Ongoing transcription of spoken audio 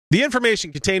The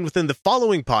information contained within the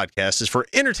following podcast is for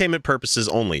entertainment purposes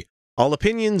only. All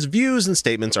opinions, views, and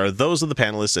statements are those of the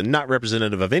panelists and not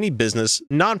representative of any business,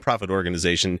 nonprofit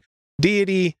organization,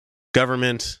 deity,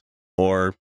 government,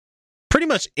 or pretty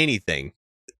much anything.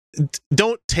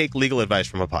 Don't take legal advice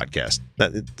from a podcast.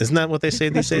 Isn't that what they say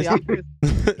these days?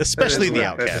 Especially the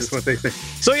Outcasts. That is what they say.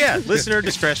 So yeah, listener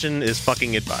discretion is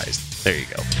fucking advised. There you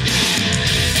go.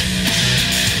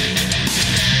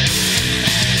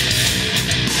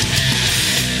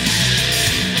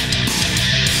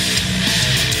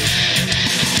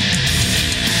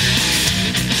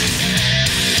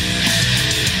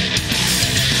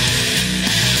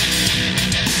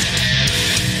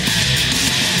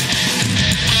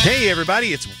 Hey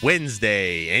everybody, it's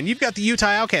Wednesday, and you've got the Utah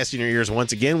Outcasts in your ears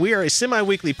once again. We are a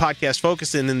semi-weekly podcast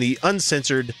focusing in the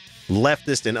uncensored,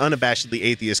 leftist, and unabashedly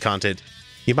atheist content.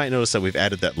 You might notice that we've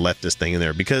added that leftist thing in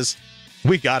there because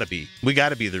we gotta be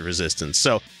the resistance.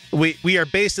 So we are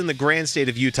based in the grand state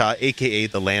of Utah, aka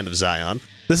the land of Zion.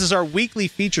 This is our weekly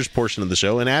features portion of the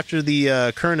show, and after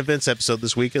the current events episode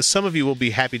this week, some of you will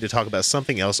be happy to talk about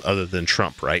something else other than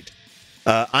Trump, right?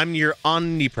 I'm your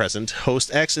omnipresent host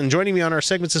X, and joining me on our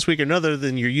segments this week are none other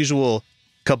than your usual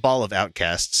cabal of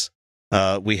outcasts.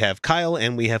 We have Kyle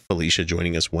and we have Felicia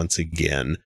joining us once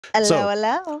again.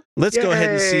 Hello. Let's go ahead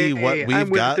and see what we've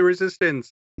I'm got. with the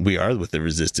resistance. We are with the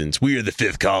resistance. We are the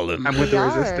fifth column. I'm with the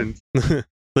resistance.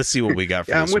 Let's see what we got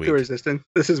for Yeah, this I'm with week. the resistance.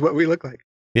 This is what we look like.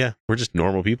 Yeah, we're just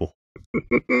normal people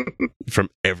from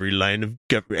every line of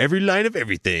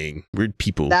everything. We're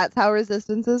people. That's how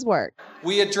resistances work.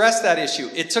 We addressed that issue.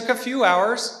 It took a few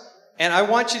hours, and I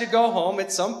want you to go home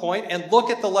at some point and look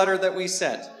at the letter that we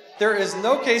sent. There is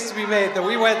no case to be made that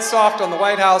we went soft on the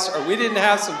White House or we didn't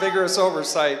have some vigorous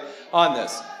oversight on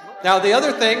this. Now, the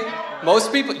other thing,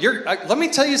 most people, let me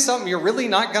tell you something you're really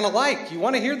not going to like. You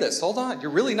want to hear this? Hold on.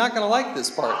 You're really not going to like this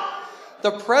part.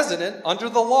 The president, under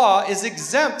the law, is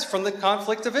exempt from the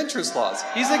conflict of interest laws.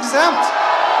 He's exempt.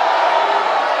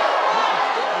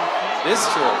 It is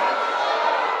true.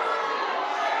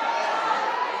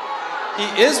 He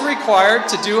is required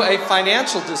to do a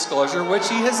financial disclosure, which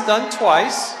he has done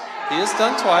twice.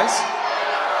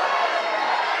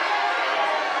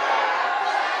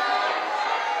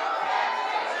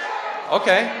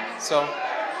 Okay, so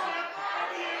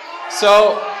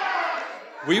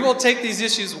we will take these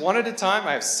issues one at a time.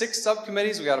 I have 6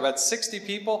 subcommittees. We got about 60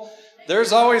 people.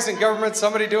 There's always in government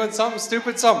somebody doing something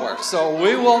stupid somewhere. So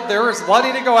there is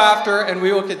plenty to go after, and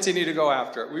we will continue to go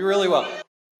after it. We really will.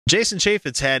 Jason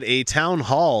Chaffetz had a town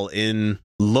hall in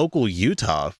local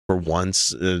Utah for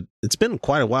once. It's been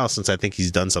quite a while since I think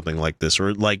he's done something like this,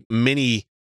 or like many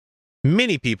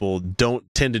people don't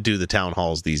tend to do the town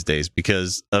halls these days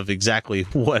because of exactly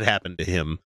what happened to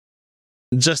him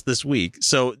just this week.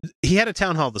 So he had a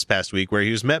town hall this past week where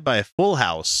he was met by a full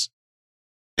house,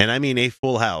 and I mean a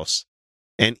full house,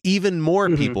 and even more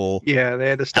people. Yeah, they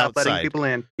had to stop outside. letting people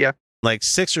in. Yeah, like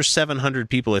 600 or 700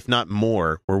 people, if not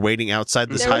more, were waiting outside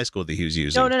this high school that he was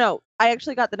using. No. I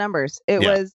actually got the numbers. It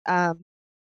was on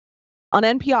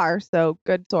NPR, so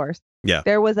good source. Yeah.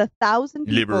 There was 1,000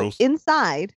 people Liberals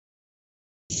inside,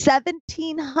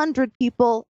 1,700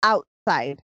 people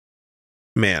outside.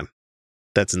 Man,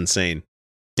 that's insane.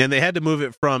 And they had to move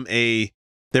it from they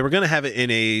were going to have it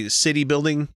in a city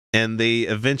building, and they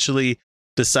eventually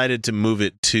decided to move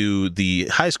it to the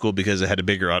high school because it had a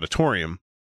bigger auditorium.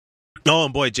 Oh,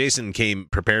 and boy, Jason came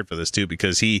prepared for this too,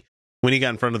 because when he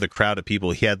got in front of the crowd of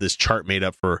people, he had this chart made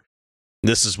up for,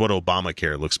 this is what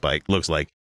Obamacare looks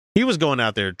like. He was going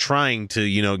out there trying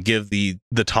to, give the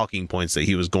talking points that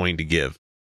he was going to give.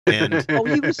 And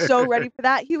he was so ready for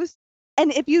that.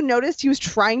 And if you noticed, he was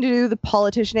trying to do the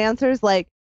politician answers like,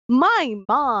 my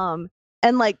mom,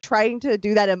 and like trying to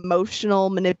do that emotional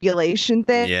manipulation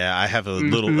thing. Yeah, I have a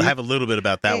little bit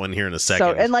about that one here in a second.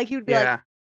 So, and like you'd be like,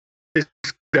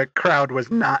 the crowd was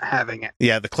not having it.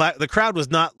 Yeah, the crowd was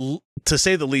not, to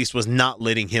say the least, was not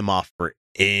letting him off for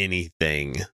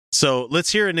anything. So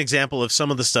let's hear an example of some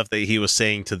of the stuff that he was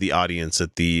saying to the audience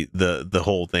at the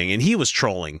whole thing. And he was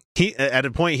trolling. At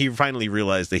a point, he finally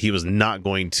realized that he was not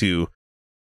going to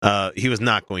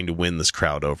win this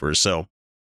crowd over. So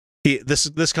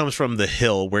this comes from The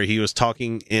Hill, where he was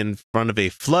talking in front of a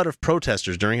flood of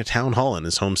protesters during a town hall in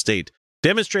his home state.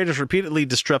 Demonstrators repeatedly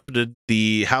disrupted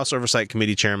the House Oversight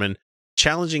Committee chairman,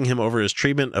 challenging him over his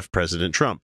treatment of President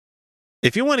Trump.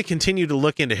 If you want to continue to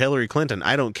look into Hillary Clinton,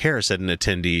 I don't care, said an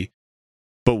attendee.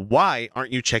 But why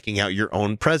aren't you checking out your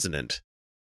own president?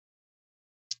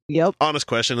 Yep. Honest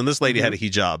question. And this lady had a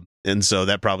hijab. And so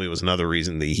that probably was another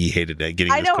reason that he hated getting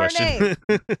this question. I know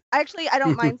her name. Actually, I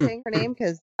don't mind saying her name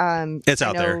because it's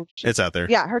out there. It's out there.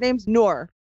 Yeah, her name's Noor.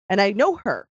 and I know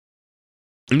her.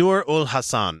 Noor ul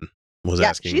Hassan was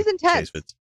asking. She's intense.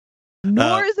 Chaffetz.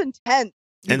 Noor is intense.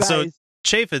 And so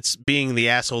Chaffetz, being the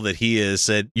asshole that he is,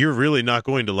 said, "You're really not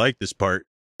going to like this part.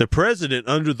 The president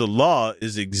under the law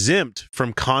is exempt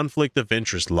from conflict of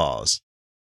interest laws."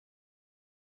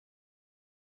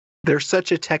 There's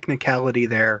such a technicality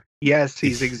there. Yes,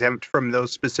 he's exempt from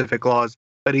those specific laws,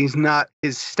 but he's not.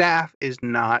 His staff is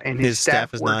not, and his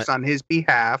staff works on his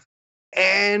behalf,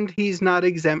 and he's not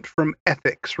exempt from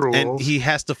ethics rules. And he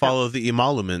has to follow the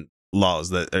emolument laws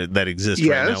that exist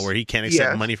right now, where he can't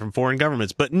accept money from foreign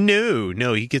governments. But no,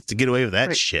 he gets to get away with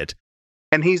that shit.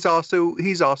 And he's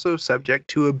also subject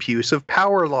to abuse of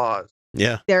power laws.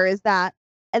 Yeah, there is that,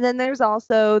 and then there's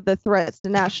also the threats to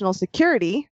national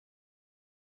security.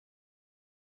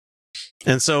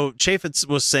 And so Chaffetz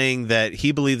was saying that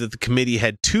he believed that the committee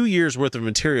had 2 years worth of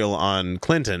material on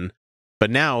Clinton, but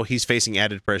now he's facing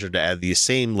added pressure to add the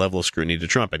same level of scrutiny to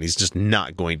Trump, and he's just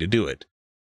not going to do it.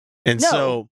 And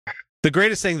so the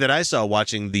greatest thing that I saw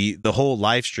watching the whole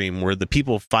live stream were the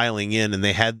people filing in, and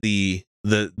they had the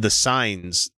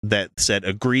signs that said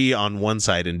agree on one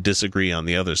side and disagree on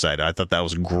the other side. I thought that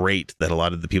was great that a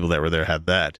lot of the people that were there had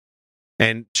that.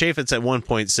 And Chaffetz at one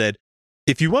point said,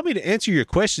 "If you want me to answer your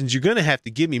questions, you're going to have to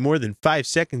give me more than 5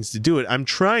 seconds to do it. I'm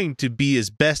trying to be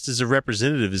as best as a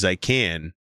representative as I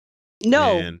can."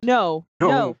 No.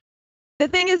 The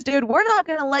thing is, dude, we're not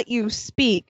going to let you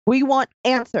speak. We want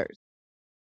answers.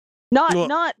 Not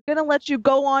going to let you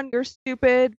go on your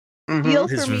stupid feel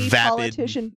for me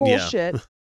politician bullshit. Yeah.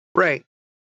 Right.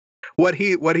 What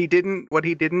he didn't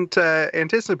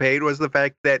anticipate was the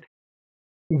fact that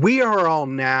we are all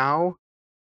now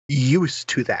used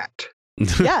to that.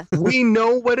 Yes. We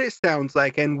know what it sounds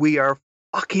like, and we are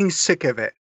fucking sick of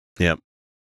it. Yep.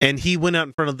 And he went out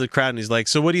in front of the crowd and he's like,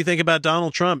 "So what do you think about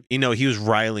Donald Trump?" He was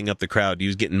riling up the crowd. He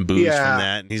was getting boos from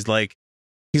that. And he's like,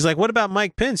 "What about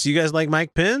Mike Pence? You guys like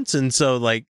Mike Pence?" And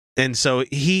so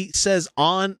he says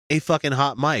on a fucking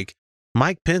hot mic,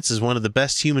 "Mike Pence is one of the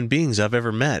best human beings I've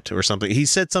ever met," or something. He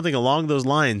said something along those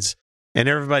lines, and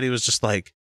everybody was just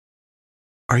like,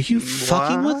 "Are you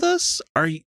fucking with us? Are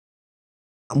you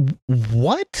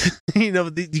what?"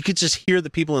 You could just hear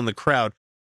the people in the crowd.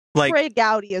 Like, Trey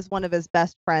Gowdy is one of his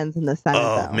best friends in the Senate.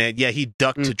 Oh man, yeah, he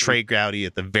ducked to Trey Gowdy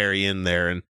at the very end there,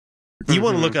 and you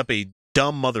want to look up a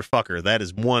dumb motherfucker, that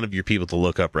is one of your people to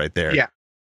look up right there. Yeah.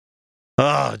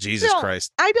 Oh, Jesus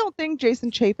Christ. I don't think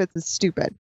Jason Chaffetz is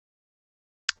stupid.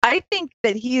 I think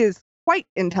that he is quite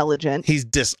intelligent. He's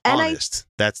dishonest.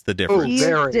 That's the difference. He's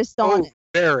dishonest.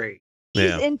 Very.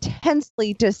 He's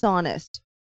intensely dishonest.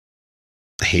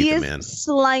 I hate he the is man.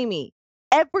 Slimy.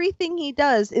 Everything he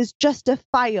does is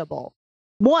justifiable.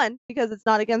 1, because it's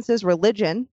not against his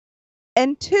religion.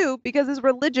 And 2, because his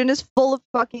religion is full of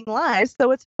fucking lies.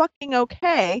 So it's fucking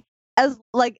okay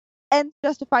and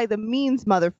justify the means,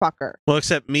 motherfucker. Well,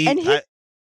 except me,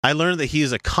 I learned that he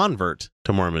is a convert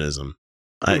to Mormonism.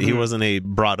 He wasn't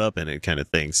brought up in it kind of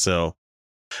thing. So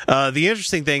the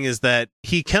interesting thing is that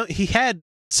he had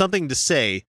something to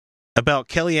say about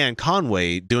Kellyanne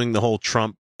Conway doing the whole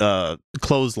Trump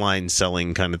clothesline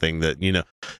selling kind of thing that,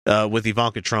 with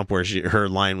Ivanka Trump, where her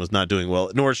line was not doing well.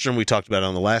 At Nordstrom, we talked about it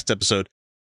on the last episode.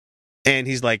 And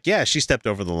he's like, yeah, she stepped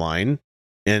over the line.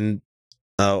 And,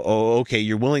 okay,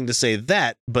 you're willing to say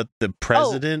that, but the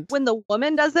president... when the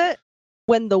woman does it?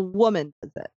 When the woman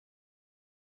does it.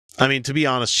 I mean, to be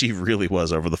honest, she really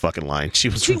was over the fucking line. She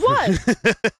was. She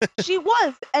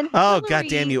was. And oh,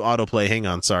 goddamn you, autoplay. Hang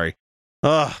on, sorry.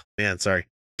 Oh, man, sorry.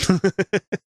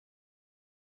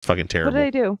 Fucking terrible. What did I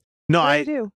do? No, what did I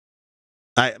do?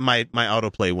 My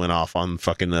autoplay went off on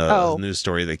fucking news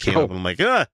story that came up, and I'm like,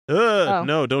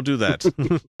 no, don't do that.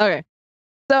 Okay.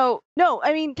 So, no,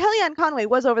 I mean, Kellyanne Conway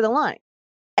was over the line.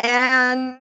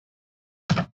 And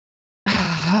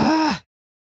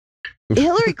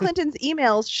Hillary Clinton's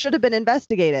emails should have been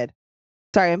investigated.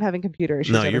 Sorry, I'm having computer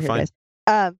issues. No, you're fine.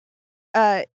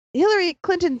 Hillary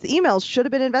Clinton's emails should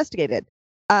have been investigated.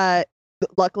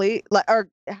 Luckily, or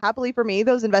happily for me,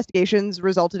 those investigations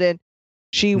resulted in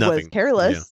she was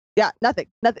careless. Yeah, nothing.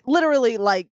 Literally,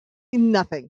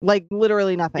 nothing.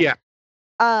 Literally nothing. Yeah.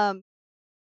 And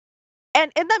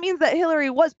that means that Hillary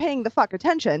was paying the fuck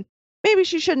attention. Maybe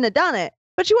she shouldn't have done it,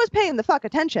 but she was paying the fuck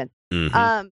attention.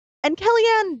 Mm-hmm. And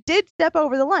Kellyanne did step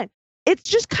over the line. It's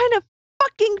just kind of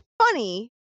fucking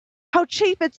funny how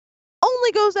Chaffetz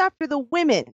only goes after the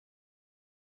women.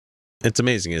 It's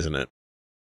amazing, isn't it?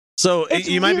 So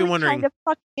you might be wondering, kind of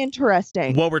fucking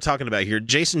interesting, what we're talking about here.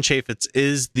 Jason Chaffetz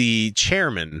is the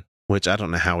chairman, which I don't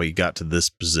know how he got to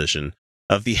this position,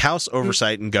 of the House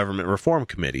Oversight and Government Reform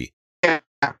Committee. Yeah.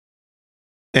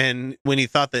 And when he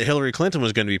thought that Hillary Clinton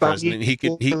was going to be president, he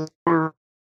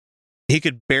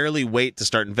could barely wait to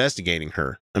start investigating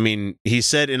her. I mean, he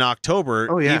said in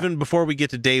October, even before we get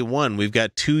to day one, we've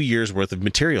got 2 years worth of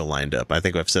material lined up. I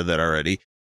think I've said that already.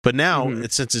 But now,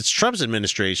 since it's Trump's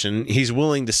administration, he's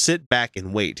willing to sit back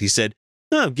and wait. He said,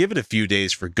 "No, give it a few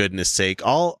days for goodness sake.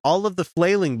 All of the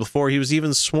flailing before he was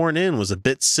even sworn in was a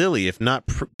bit silly, if not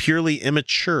purely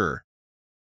immature."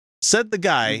 Said the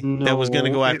guy that was going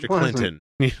to go after Clinton.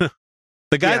 The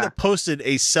guy that posted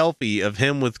a selfie of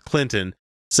him with Clinton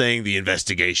saying the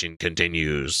investigation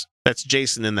continues. That's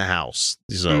Jason in the house.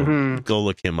 So go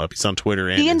look him up. He's on Twitter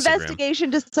and Instagram. The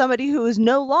investigation to somebody who is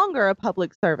no longer a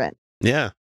public servant.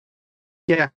 Yeah.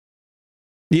 Yeah.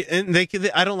 Yeah, and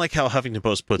I don't like how Huffington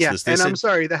Post puts this. They and said, I'm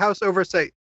sorry, the House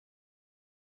Oversight.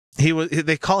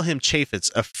 They call him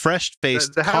Chaffetz, a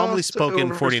fresh-faced, calmly spoken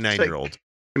 49-year-old.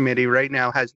 Committee right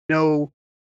now has no.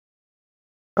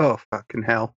 Oh fucking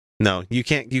hell! No, you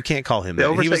can't call him the that.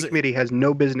 Oversight Committee has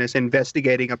no business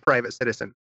investigating a private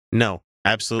citizen. No,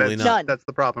 absolutely not. None. That's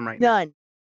the problem right now.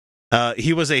 None.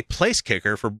 He was a place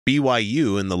kicker for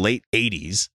BYU in the late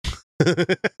 80s.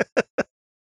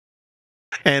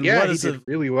 And he did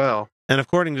really well. And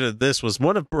according to this, was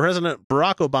one of President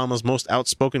Barack Obama's most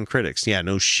outspoken critics. Yeah,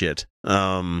 no shit.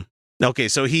 Okay,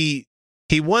 so he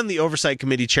won the Oversight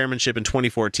Committee chairmanship in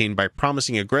 2014 by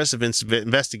promising aggressive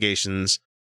investigations,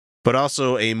 but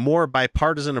also a more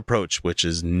bipartisan approach, which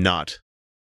is not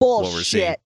what we're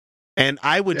seeing. And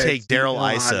I would take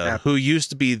Daryl Issa, who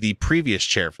used to be the previous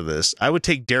chair for this. I would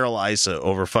take Daryl Issa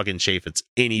over fucking Chaffetz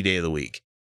any day of the week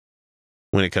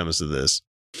when it comes to this.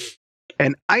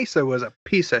 And Issa was a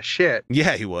piece of shit.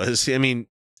 Yeah, he was. I mean,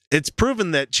 it's proven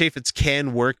that Chaffetz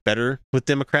can work better with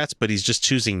Democrats, but he's just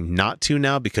choosing not to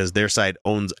now because their side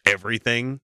owns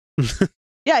everything.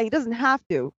 Yeah, he doesn't have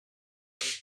to.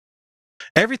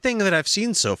 Everything that I've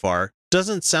seen so far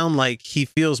doesn't sound like he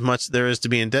feels much there is to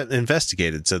be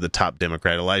investigated, said the top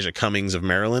Democrat, Elijah Cummings of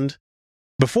Maryland.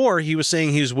 Before, he was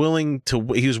saying he was waiting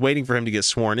for him to get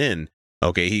sworn in.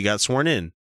 Okay, he got sworn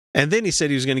in. And then he said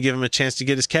he was going to give him a chance to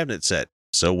get his cabinet set.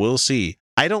 So we'll see.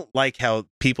 I don't like how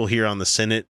people here on the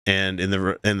Senate and in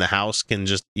the House can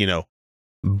just,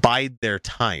 bide their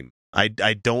time. I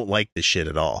don't like this shit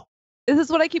at all. This is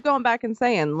what I keep going back and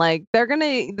saying. Like, they're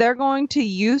going to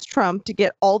use Trump to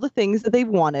get all the things that they've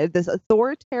wanted, this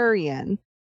authoritarian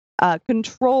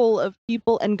control of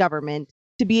people and government,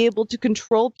 to be able to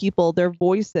control people, their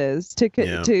voices,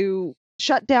 to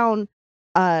shut down,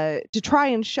 to try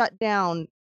and shut down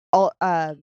all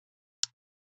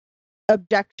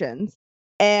objections.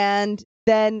 And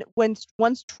then once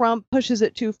Trump pushes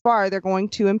it too far, they're going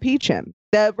to impeach him.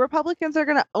 The Republicans are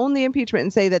going to own the impeachment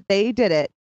and say that they did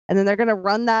it, and then they're going to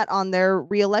run that on their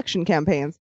re-election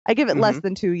campaigns. I give it less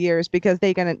than 2 years because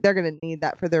they're going to need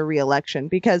that for their re-election,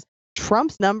 because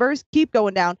Trump's numbers keep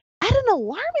going down at an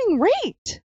alarming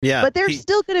rate. Yeah, but they're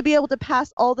still going to be able to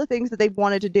pass all the things that they've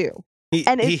wanted to do. He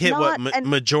hit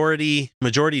majority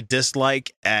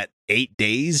dislike at 8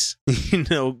 days,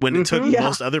 when it took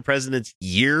most other presidents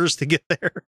years to get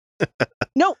there.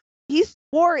 No, he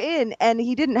swore in and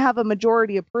he didn't have a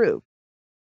majority approve.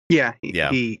 Yeah,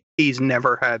 he's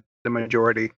never had the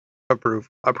majority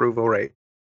approval rate.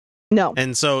 No.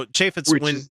 And so Chaffetz, which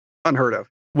is unheard of.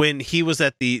 When he was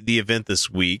at the event this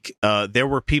week, there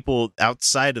were people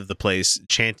outside of the place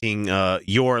chanting,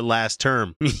 "Your last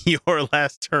term, your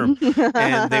last term,"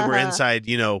 and they were inside.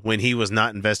 When he was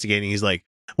not investigating, he's like,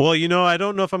 "Well, I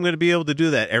don't know if I'm going to be able to do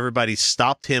that." Everybody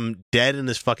stopped him dead in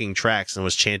his fucking tracks and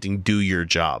was chanting, "Do your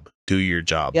job, do your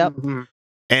job." Yep. Mm-hmm.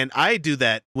 And I do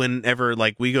that whenever,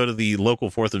 we go to the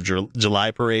local 4th of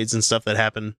July parades and stuff that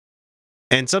happen.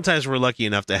 And sometimes we're lucky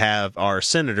enough to have our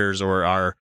senators or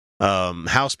our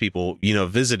House people,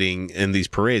 visiting in these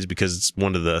parades, because it's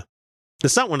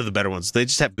not one of the better ones. They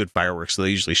just have good fireworks, so they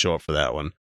usually show up for that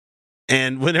one.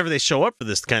 And whenever they show up for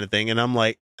this kind of thing, and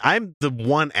I'm the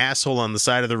one asshole on the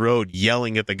side of the road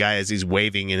yelling at the guy as he's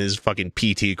waving in his fucking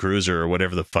PT Cruiser or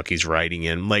whatever the fuck he's riding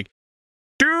in. I'm like,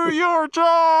 do your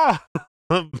job!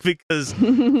 Because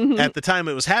at the time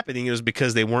it was happening, it was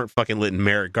because they weren't fucking letting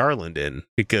Merrick Garland in,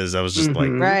 because I was just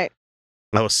right.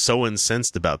 I was so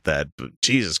incensed about that, but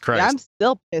Jesus Christ. Yeah, I'm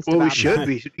still pissed about we should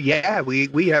be. Yeah,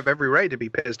 we have every right to be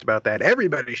pissed about that.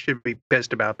 Everybody should be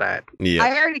pissed about that. Yeah.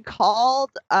 I already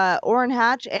called Orrin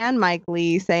Hatch and Mike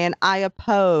Lee saying I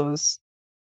oppose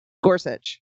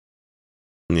Gorsuch.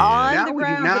 Yeah. On the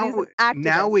ground,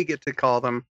 now we get to call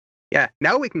them. Yeah,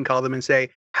 now we can call them and say,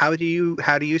 how do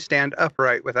you stand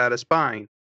upright without a spine?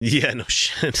 Yeah, no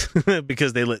shit.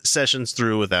 Because they let Sessions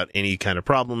through without any kind of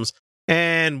problems.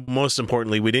 And most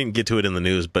importantly, we didn't get to it in the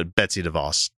news, but Betsy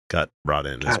DeVos got brought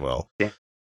in as well. Yeah.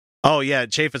 Oh, yeah.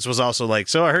 Chaffetz was also like,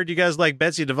 so I heard you guys like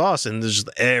Betsy DeVos, and there's just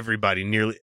everybody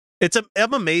nearly.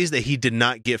 I'm amazed that he did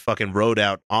not get fucking rode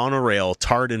out on a rail,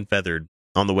 tarred and feathered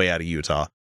on the way out of Utah.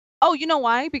 Oh, you know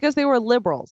why? Because they were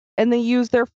liberals and they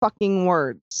used their fucking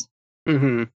words.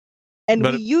 Mm-hmm. And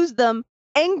we use them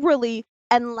angrily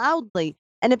and loudly.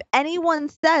 And if anyone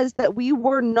says that we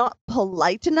were not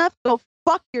polite enough, go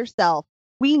fuck yourself.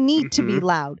 We need to be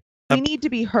loud. We need to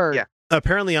be heard. Yeah.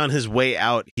 Apparently on his way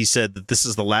out, he said that this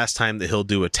is the last time that he'll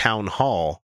do a town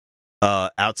hall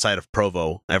outside of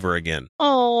Provo ever again.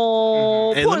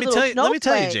 Oh, and let me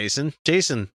tell you,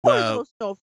 Jason,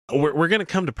 we're going to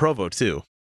come to Provo too.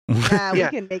 Yeah, we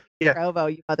can make Provo,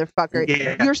 you motherfucker.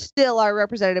 Yeah. You're still our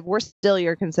representative. We're still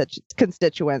your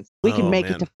constituents. We can make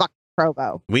it to fuck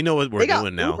Provo. We know what we're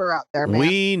doing now. Out there, man.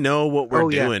 We know what we're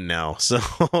doing now. So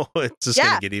it's just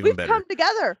going to get even better. We've come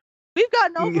together. We've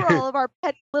gotten over all of our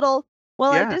petty little,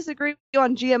 I disagree with you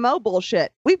on GMO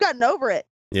bullshit. We've gotten over it.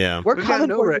 Yeah. We're coming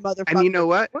for you, motherfucker. And you know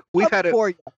what? We've had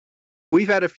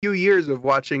a few years of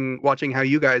watching how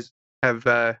you guys have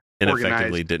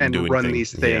organized and run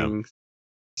these things. Yeah.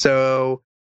 So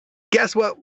guess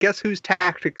what? Guess whose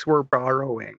tactics we're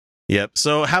borrowing? Yep.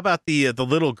 So how about the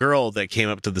little girl that came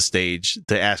up to the stage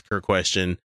to ask her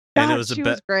question? And it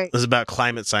was about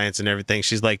climate science and everything.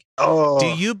 She's like,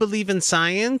 do you believe in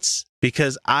science?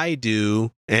 Because I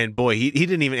do. And boy, he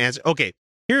didn't even answer. Okay,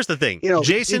 here's the thing.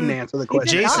 Jason didn't answer the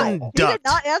question. He did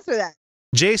not answer that.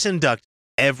 Jason ducked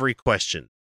every question.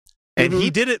 And he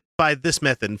did it by this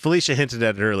method. And Felicia hinted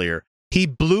at it earlier. He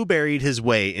blueberried his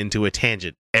way into a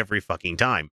tangent every fucking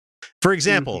time. For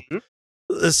example,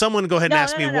 someone go ahead and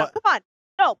ask me what. Come on.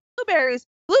 No, blueberries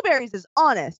is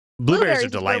honest. Blueberries are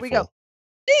delightful. Where we go.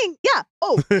 Yeah.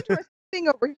 Oh, interesting thing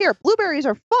over here. Blueberries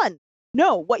are fun.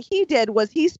 No, what he did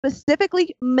was he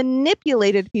specifically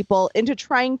manipulated people into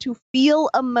trying to feel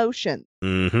emotion.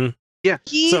 Mm-hmm. Yeah.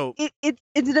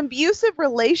 It's an abusive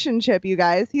relationship, you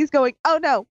guys. He's going, oh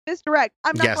no, misdirect.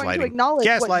 I'm not going to acknowledge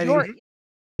what you're.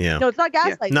 Yeah. No, it's not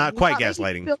gaslighting. Not quite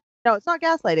gaslighting. No, it's not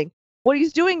gaslighting. What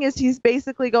he's doing is he's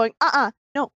basically going,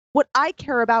 no, what I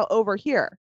care about over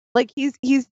here. Like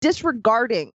he's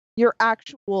disregarding your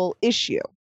actual issue.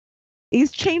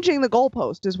 He's changing the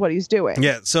goalpost is what he's doing.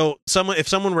 Yeah. So if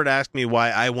someone were to ask me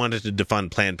why I wanted to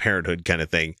defund Planned Parenthood kind of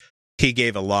thing, he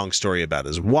gave a long story about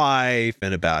his wife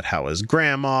and about how his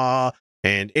grandma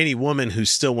and any woman who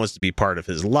still wants to be part of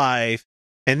his life.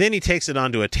 And then he takes it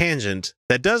onto a tangent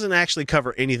that doesn't actually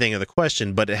cover anything of the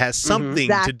question, but it has something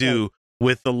to do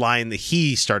with the line that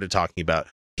he started talking about.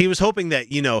 He was hoping that,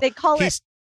 they call it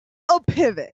a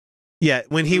pivot. Yeah,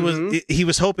 when he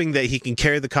was hoping that he can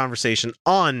carry the conversation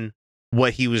on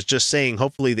what he was just saying,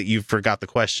 hopefully that you forgot the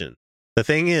question. The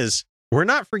thing is, we're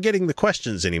not forgetting the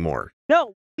questions anymore.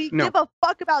 No, we give a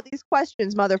fuck about these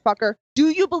questions, motherfucker. Do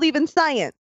you believe in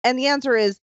science? And the answer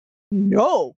is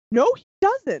no. No, he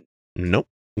doesn't. Nope.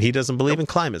 He doesn't believe in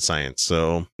climate science,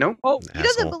 so nope. Oh, he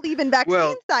doesn't believe in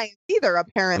vaccine science either,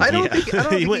 apparently. I don't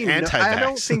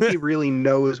think he really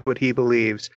knows what he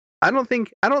believes. I don't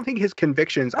think his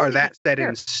convictions are that set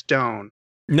in stone.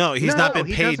 No, he's not been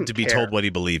paid to be told what he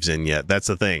believes in yet. That's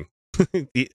the thing.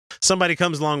 Somebody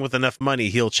comes along with enough money,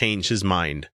 he'll change his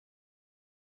mind.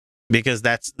 Because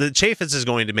Chaffetz is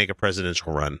going to make a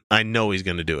presidential run. I know he's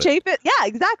going to do it. Chaffetz, yeah,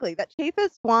 exactly. That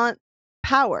Chaffetz wants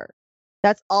power.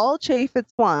 That's all Chaffetz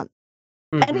wants.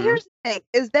 And here's the thing,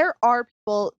 is there are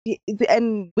people,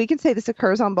 and we can say this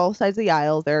occurs on both sides of the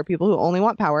aisle. There are people who only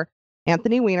want power.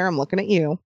 Anthony Weiner, I'm looking at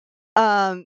you.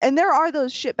 And there are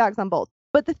those shitbags on both.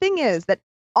 But the thing is that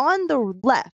on the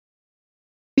left,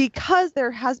 because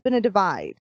there has been a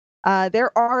divide,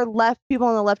 there are people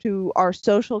on the left who are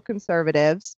social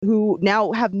conservatives who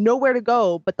now have nowhere to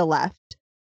go but the left.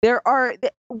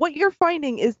 What you're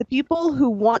finding is the people who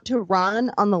want to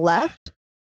run on the left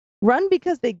run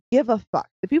because they give a fuck.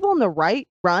 The people on the right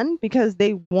run because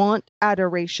they want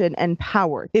adoration and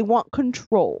power. They want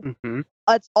control.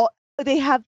 It's all, they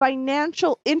have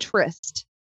financial interest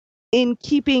in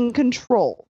keeping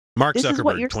control. Mark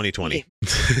Zuckerberg 2020.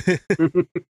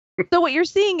 So what you're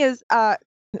seeing is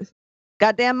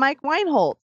goddamn Mike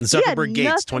Weinholz. Zuckerberg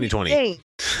Gates 2020.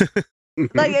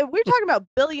 Like, if we're talking about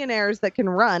billionaires that can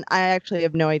run, I actually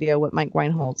have no idea what Mike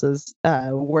Weinholz's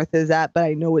worth is at, but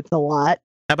I know it's a lot.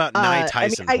 How about Nye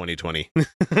Tyson 2020? But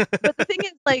the thing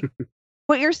is, like,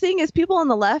 what you're seeing is people on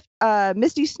the left,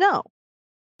 Misty Snow.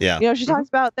 Yeah. She talks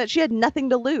about that she had nothing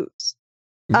to lose.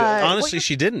 Honestly,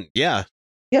 she didn't. Yeah.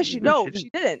 Yeah, she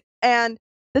didn't. And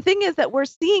the thing is that we're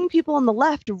seeing people on the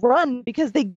left run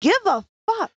because they give a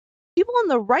fuck. people on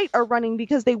the right are running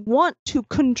because they want to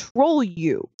control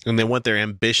you. And they want their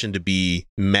ambition to be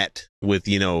met with,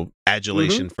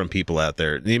 adulation from people out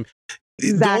there. The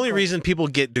only reason people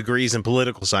get degrees in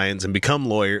political science and become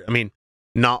lawyers, I mean,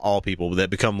 not all people that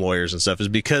become lawyers and stuff, is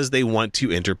because they want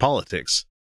to enter politics.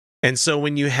 And so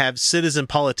when you have citizen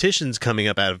politicians coming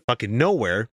up out of fucking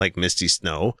nowhere, like Misty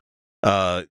Snow,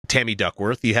 Tammy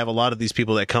Duckworth, you have a lot of these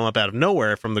people that come up out of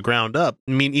nowhere from the ground up.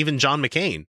 I mean, even John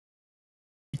McCain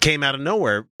came out of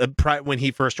nowhere when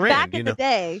he first ran. Back in the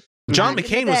day. John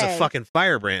McCain was a fucking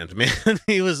firebrand, man.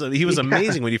 He was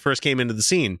amazing when he first came into the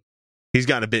scene. He's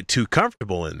gotten a bit too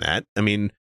comfortable in that. I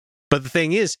mean, but the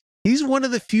thing is, he's one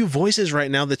of the few voices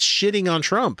right now that's shitting on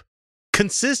Trump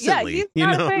consistently. Yeah, he's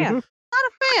not a fan. Not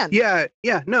a fan.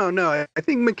 Yeah. No. I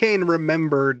think McCain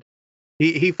remembered.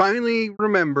 He finally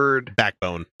remembered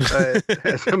backbone.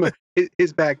 Some of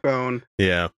his backbone.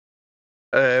 Yeah.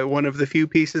 One of the few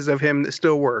pieces of him that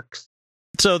still works.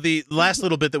 So the last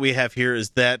little bit that we have here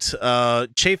is that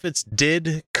Chaffetz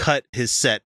did cut his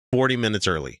set 40 minutes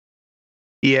early.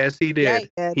 Yes, he did.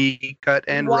 Yeah, he cut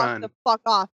and walked run. The fuck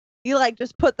off. He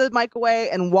just put the mic away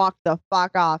and walked the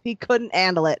fuck off. He couldn't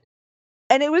handle it.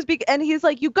 And it was and he's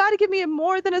like, you got to give me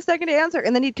more than a second to answer.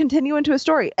 And then he'd continue into a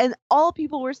story. And all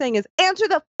people were saying is, answer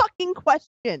the fucking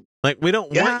question. Like, we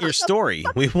don't want your story.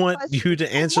 We want you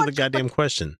to answer the goddamn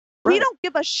question. We don't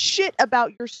give a shit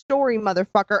about your story,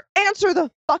 motherfucker. Answer the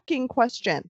fucking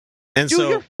question. And do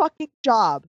your fucking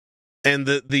job. And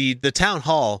the town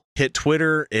hall hit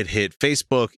Twitter, it hit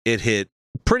Facebook, it hit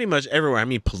pretty much everywhere. I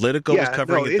mean, Politico was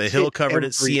covering it, The Hill covered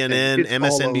it, CNN,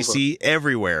 MSNBC,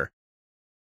 everywhere.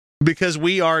 Because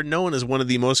we are known as one of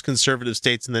the most conservative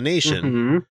states in the nation.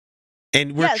 Mm-hmm.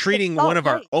 And we're treating one of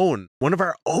our own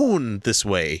this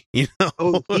way,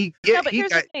 but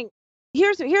here's the thing.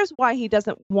 Here's why he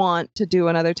doesn't want to do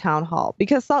another town hall,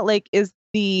 because Salt Lake is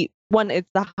it's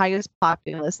the highest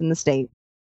populace in the state.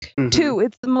 Mm-hmm. 2,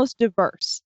 it's the most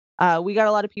diverse. We got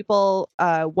a lot of people,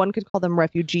 one could call them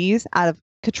refugees out of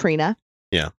Katrina.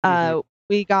 Yeah.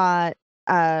 We got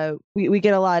we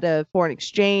get a lot of foreign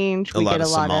exchange. We get a lot of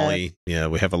Somali. Yeah,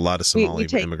 we have a lot of Somali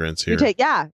immigrants here. Take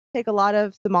a lot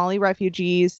of Somali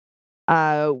refugees.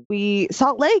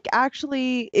 Salt Lake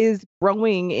actually is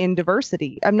growing in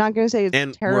diversity. I'm not going to say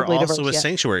it's terribly diverse. And we're also a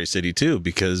sanctuary city too,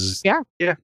 because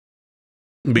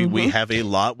we have a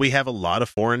lot of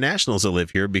foreign nationals that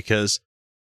live here because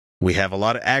we have a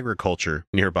lot of agriculture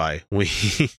nearby.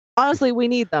 Honestly, we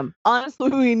need them. Honestly,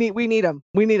 we need them.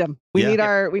 We need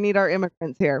our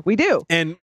immigrants here. We do.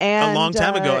 And a long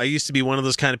time ago, I used to be one of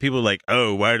those kind of people like,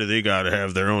 oh, why do they got to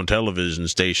have their own television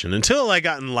station? Until I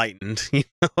got enlightened,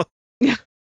 Yeah.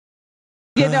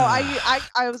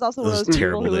 I was also one of those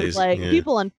people who was like,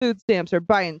 people on food stamps are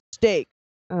buying steak.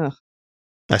 Ugh.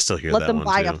 I still hear Let that them one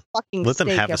buy too. a fucking Let them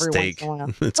steak have a every steak. Once in a while.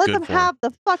 It's Let good them for have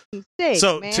the fucking steak.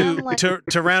 So man.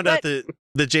 to round out the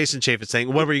Jason Chaffetz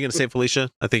thing, what were you going to say, Felicia?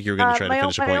 I think you were going to try to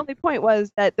finish your point. My only point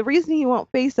was that the reason he won't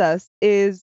face us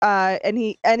is, and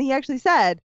he actually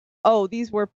said, "Oh,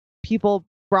 these were people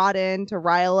brought in to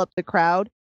rile up the crowd."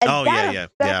 And yeah.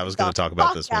 I was going to talk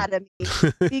about this one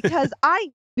because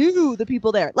I knew the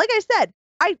people there. Like I said,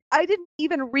 I didn't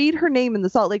even read her name in the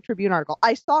Salt Lake Tribune article.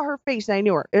 I saw her face and I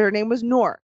knew her. Her name was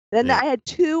Noor. Then I had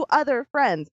 2 other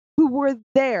friends who were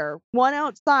there, one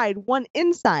outside, one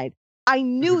inside. I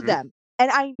knew them, and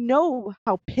I know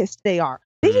how pissed they are.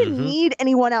 They didn't need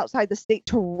anyone outside the state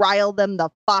to rile them the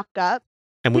fuck up.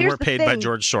 And we weren't paid by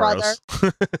George Soros.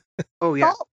 Oh,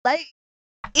 yeah. Salt Lake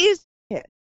is pissed.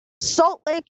 Salt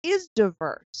Lake is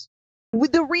diverse.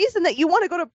 The reason that you want to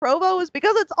go to Provo is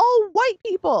because it's all white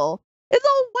people. It's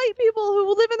all white people who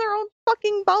live in their own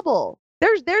fucking bubble.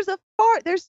 There's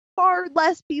far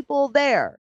less people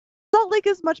there. Salt Lake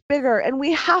is much bigger, and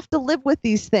we have to live with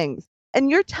these things. And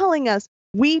you're telling us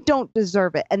we don't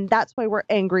deserve it, and that's why we're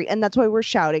angry, and that's why we're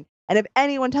shouting. And if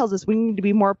anyone tells us we need to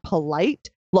be more polite,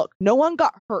 look, no one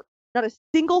got hurt. Not a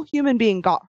single human being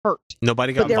got hurt.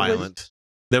 Nobody got violent.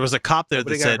 There was a cop there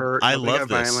that said, I love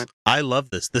this. Violent. I love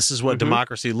this. This is what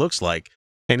democracy looks like.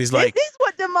 And he's like, this is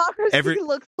what democracy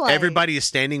looks like. Everybody is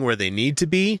standing where they need to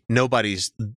be.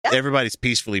 Everybody's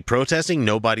peacefully protesting.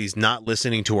 Nobody's not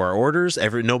listening to our orders.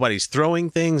 Nobody's throwing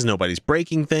things. Nobody's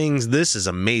breaking things. This is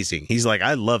amazing. He's like,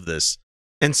 I love this.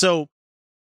 And so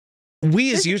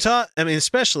we as Utah, I mean,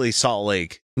 especially Salt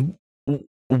Lake,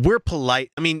 we're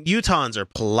polite. I mean, Utahns are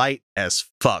polite as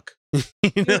fuck.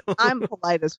 I'm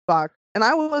polite as fuck. And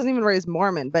I wasn't even raised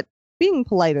Mormon, but being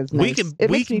polite is nice.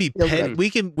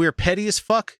 We're petty as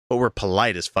fuck, but we're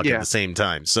polite as fuck at the same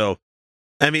time. So,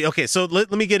 I mean, okay, so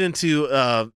let me get into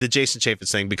the Jason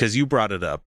Chaffetz thing because you brought it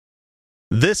up.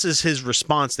 This is his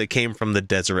response that came from the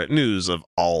Deseret News of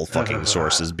all fucking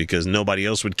sources, because nobody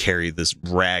else would carry this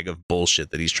rag of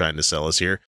bullshit that he's trying to sell us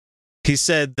here. He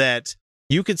said that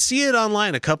you could see it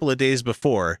online a couple of days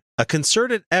before, a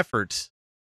concerted effort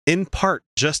in part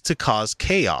just to cause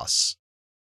chaos.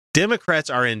 Democrats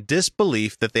are in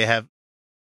disbelief that they have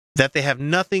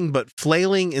nothing but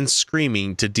flailing and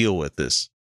screaming to deal with this.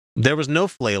 There was no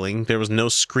flailing, there was no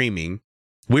screaming.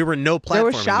 We were no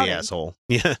platforming the asshole.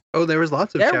 Yeah. Oh, there was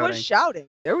lots of shouting.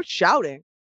 There was shouting.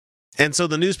 And so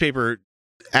the newspaper,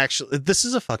 actually, this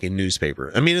is a fucking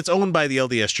newspaper. I mean, it's owned by the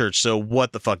LDS Church, so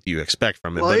what the fuck do you expect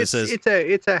from it? Well, but it's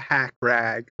a hack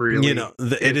rag, really. You know,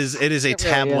 it is a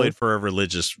tabloid for a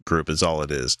religious group, is all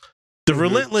it is. The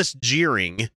relentless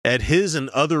jeering at his and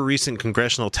other recent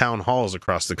congressional town halls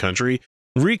across the country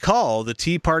recall the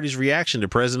Tea Party's reaction to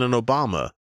President Obama.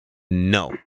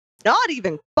 No. Not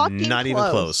even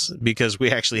close, because we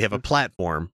actually have a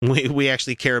platform. We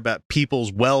actually care about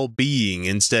people's well-being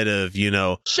instead of,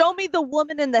 Show me the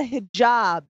woman in the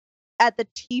hijab at the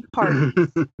Tea Party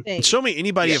thing. Show me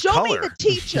anybody of color. Show me the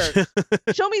teachers.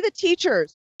 Show me the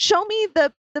teachers. Show me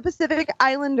the Pacific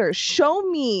Islanders. Show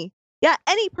me,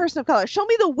 any person of color. Show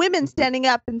me the women standing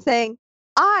up and saying,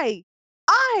 I,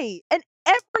 and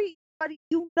everybody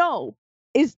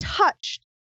is touched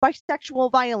by sexual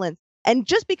violence. And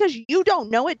just because you don't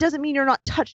know it doesn't mean you're not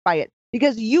touched by it,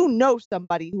 because you know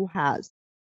somebody who has.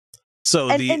 So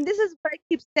and this is what I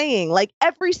keep saying. Like,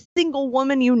 every single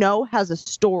woman has a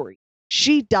story.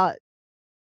 She does.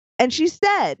 And she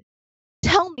said,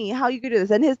 tell me how you could do this.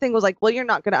 And his thing was like, well, you're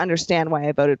not going to understand why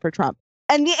I voted for Trump.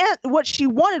 And what she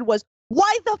wanted was,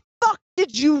 why the fuck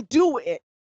did you do it?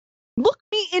 Look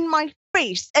me in my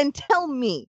face and tell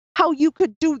me how you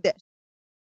could do this.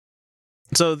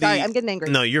 So Sorry, I'm getting angry.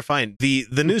 No, you're fine. The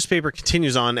newspaper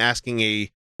continues on asking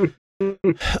a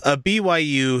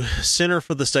BYU Center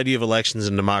for the Study of Elections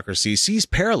and Democracy sees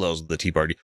parallels with the Tea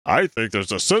Party. I think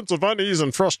there's a sense of unease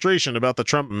and frustration about the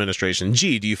Trump administration.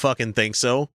 Gee, do you fucking think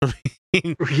so? Yeah.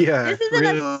 This isn't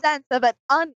a sense of an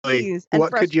unease and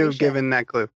what could you have given that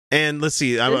clue? And let's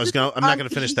see, I'm not going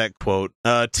to finish that quote.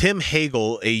 Tim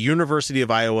Hagel, a University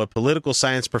of Iowa political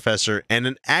science professor and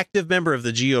an active member of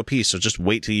the GOP, so just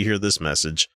wait till you hear this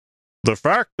message. The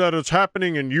fact that it's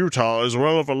happening in Utah as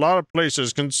well as a lot of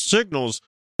places signals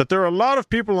that there are a lot of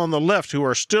people on the left who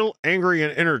are still angry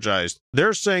and energized.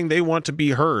 They're saying they want to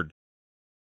be heard.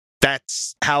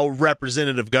 That's how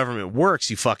representative government works,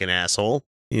 you fucking asshole.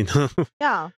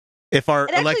 Yeah. If our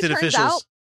elected officials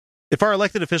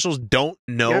don't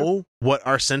know what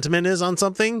our sentiment is on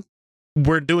something,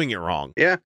 we're doing it wrong.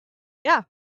 Yeah. Yeah.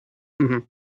 Mm-hmm.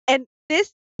 And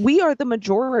we are the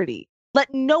majority.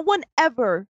 Let no one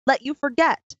ever let you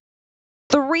forget.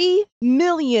 3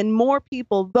 million more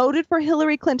people voted for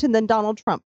Hillary Clinton than Donald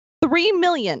Trump. 3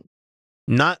 million.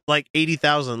 Not like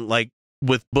 80,000 like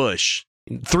with Bush.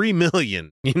 3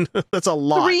 million. That's a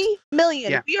lot. 3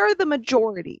 million. Yeah. We are the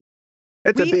majority.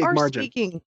 It's a big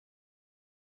margin.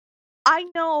 I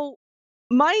know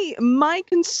my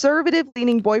conservative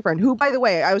leaning boyfriend, who, by the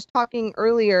way, I was talking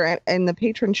earlier in the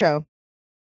patron show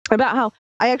about how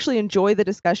I actually enjoy the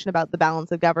discussion about the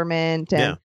balance of government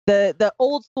and the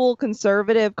old school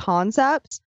conservative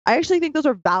concepts. I actually think those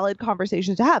are valid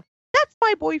conversations to have. That's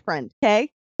my boyfriend. Okay.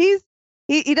 He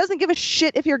doesn't give a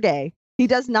shit if you're gay. He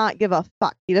does not give a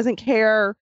fuck. He doesn't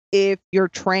care if you're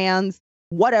trans,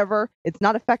 whatever. It's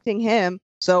not affecting him.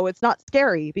 So it's not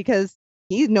scary because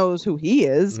he knows who he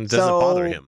is. It doesn't bother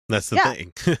him. That's the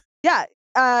thing. Yeah.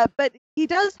 But he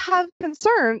does have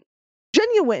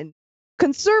genuine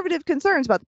conservative concerns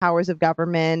about the powers of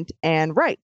government and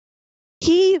rights.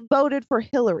 He voted for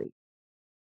Hillary.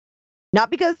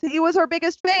 Not because he was her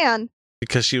biggest fan.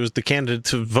 Because she was the candidate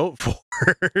to vote for.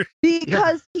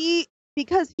 Because he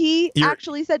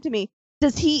actually said to me,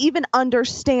 does he even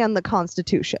understand the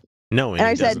Constitution? No. And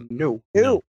I said, no.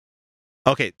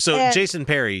 Okay, so Jason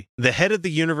Perry, the head of the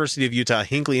University of Utah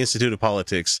Hinckley Institute of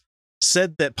Politics,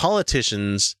 said that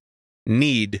politicians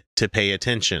need to pay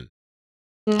attention.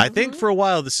 Mm-hmm. I think for a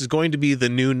while this is going to be the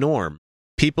new norm.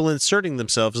 People inserting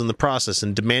themselves in the process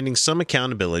and demanding some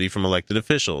accountability from elected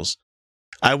officials.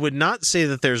 I would not say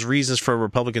that there's reasons for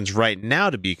Republicans right now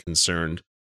to be concerned,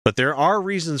 but there are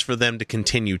reasons for them to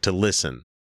continue to listen.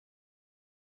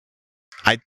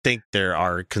 I think there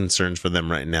are concerns for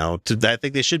them right now. I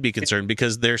think they should be concerned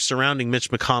because they're surrounding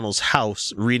Mitch McConnell's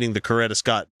house reading the Coretta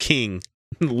Scott King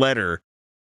letter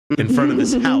in front of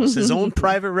his house, his own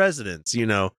private residence,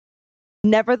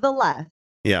 Nevertheless,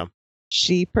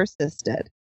 she persisted.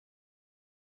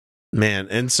 Man,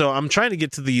 and so I'm trying to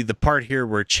get to the part here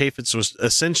where Chaffetz was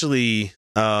essentially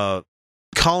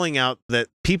calling out that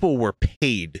people were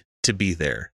paid to be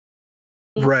there.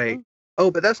 Right. Oh,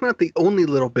 but that's not the only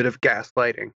little bit of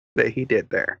gaslighting that he did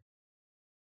there.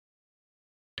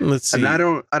 Let's see. And I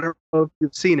don't know if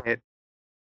you've seen it.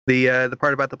 The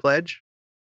part about the pledge.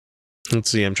 Let's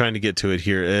see. I'm trying to get to it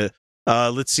here.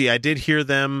 Let's see. I did hear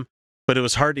them, but it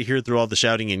was hard to hear through all the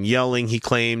shouting and yelling, he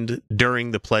claimed,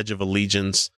 during the Pledge of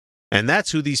Allegiance. And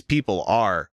that's who these people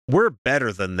are. We're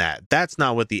better than that. That's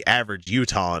not what the average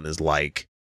Utahn is like.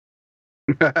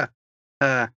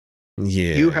 Yeah.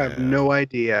 You have no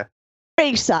idea.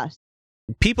 Face us.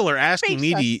 People are asking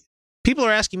me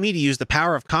to use the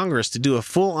power of Congress to do a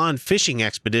full-on fishing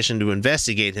expedition to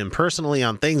investigate him personally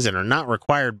on things that are not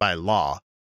required by law.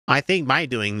 I think my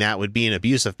doing that would be an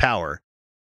abuse of power.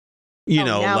 You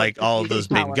know, like all those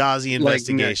Benghazi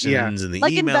investigations and the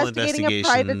like email investigating investigations.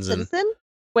 A private citizen?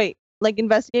 Wait, like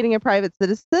investigating a private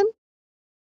citizen?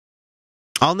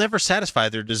 I'll never satisfy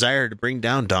their desire to bring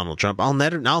down Donald Trump. I'll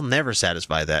never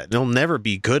satisfy that. It'll never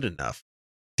be good enough.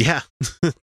 Yeah.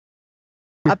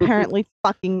 Apparently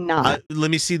fucking not.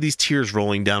 Let me see these tears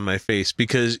rolling down my face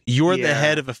because you're the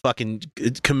head of a fucking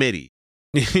committee.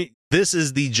 This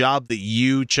is the job that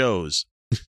you chose.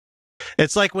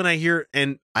 It's like when I hear,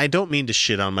 and I don't mean to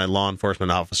shit on my law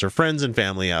enforcement officer friends and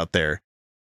family out there,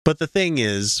 but the thing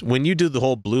is, when you do the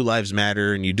whole Blue Lives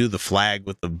Matter and you do the flag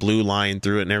with the blue line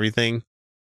through it and everything,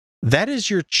 that is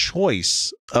your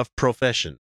choice of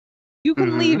profession. You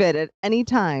can leave it at any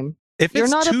time. If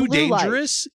it's too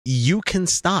dangerous, you can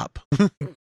stop.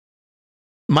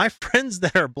 My friends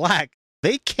that are black,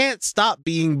 they can't stop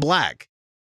being black.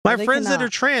 My friends that are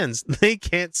trans, they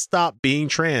can't stop being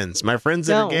trans. My friends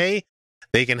that are gay,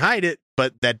 they can hide it,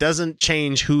 but that doesn't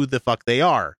change who the fuck they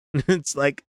are. It's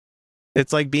like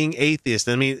being atheist.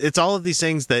 I mean, it's all of these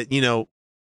things that, you know,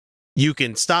 you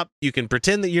can stop, you can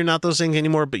pretend that you're not those things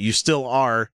anymore, but you still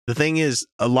are. The thing is,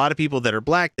 a lot of people that are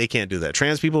black, they can't do that.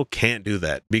 Trans people can't do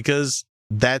that because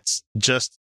that's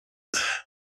just,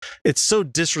 it's so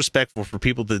disrespectful for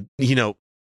people to, you know,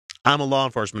 I'm a law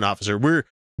enforcement officer. We're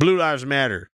Blue Lives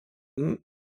Matter.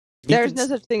 There's no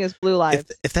such thing as blue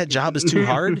lives. If that job is too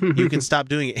hard, you can stop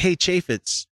doing it. Hey,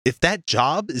 Chaffetz, if that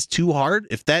job is too hard,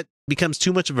 if that becomes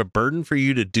too much of a burden for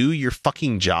you to do your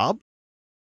fucking job,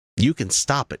 you can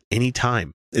stop at any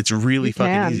time. It's really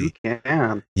fucking easy. You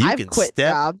can. You can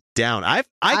step down. I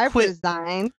quit.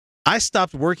 Resigned. I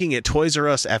stopped working at Toys R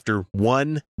Us after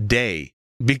one day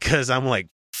because I'm like,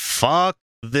 fuck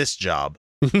this job.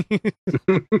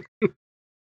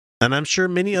 And I'm sure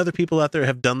many other people out there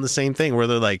have done the same thing where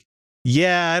they're like,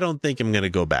 yeah, I don't think I'm going to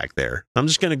go back there. I'm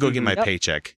just going to go get my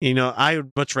paycheck. You know, I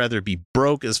would much rather be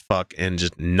broke as fuck and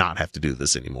just not have to do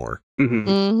this anymore.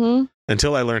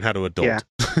 Until I learn how to adult. Yeah.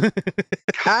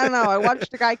 I don't know. I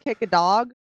watched a guy kick a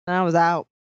dog and I was out.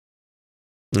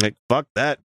 Like, fuck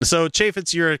that. So,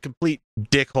 Chaffetz, you're a complete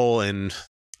dickhole and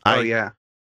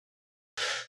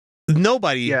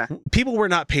nobody, people were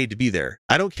not paid to be there.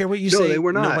 I don't care what you say. They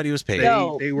were not. Nobody was paid.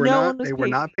 They were not. They were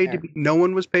not paid to be. No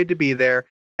one was paid to be there.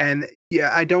 And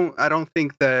yeah, I don't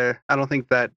think that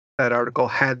article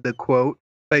had the quote,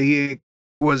 but he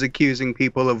was accusing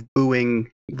people of booing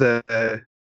the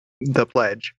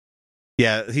pledge.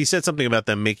 Yeah, he said something about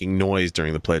them making noise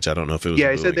during the pledge. I don't know if it was.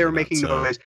 Yeah, he said they were making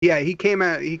noise. Yeah, he came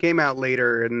out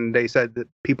later, and they said that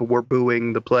people were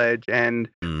booing the pledge. And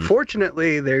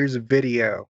fortunately, there's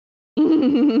video.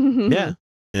 Yeah,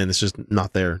 and it's just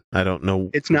not there. I don't know.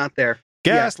 It's not there.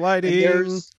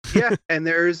 Gaslighting. And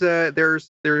there's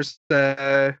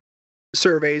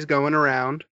surveys going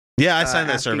around. Yeah, I signed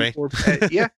that survey.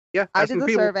 I did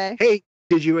the survey. Hey,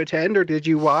 did you attend or did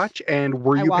you watch? And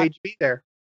were you paid to be there?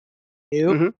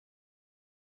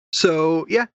 So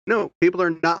people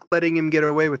are not letting him get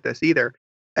away with this either.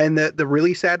 And the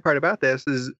really sad part about this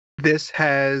is this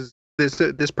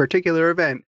particular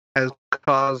event has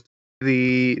caused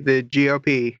the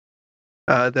GOP,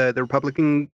 the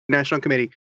Republican National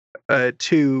Committee,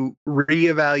 to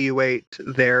reevaluate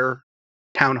their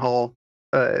town hall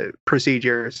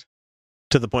procedures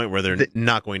to the point where they're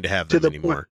not going to have them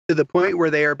anymore. To the point where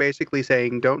they are basically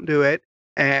saying, "Don't do it."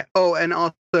 And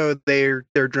also they're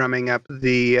drumming up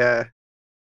the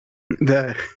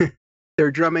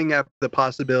they're drumming up the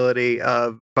possibility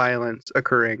of violence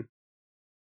occurring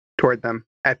toward them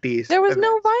at these. There was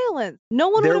no violence. No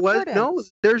one would have hurt him. No,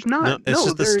 there's not. No, it's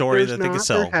just the story that they can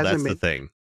sell. That's the thing.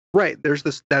 Right.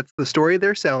 That's the story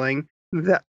they're selling.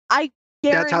 I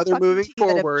guarantee that's how they're moving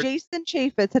forward. That if Jason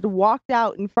Chaffetz had walked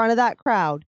out in front of that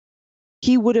crowd,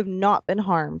 he would have not been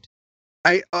harmed.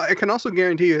 I can also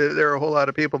guarantee you that there are a whole lot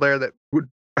of people there that would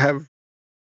have.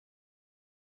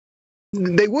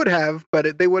 They would have,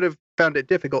 but they would have found it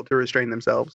difficult to restrain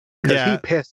themselves.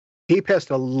 Because he pissed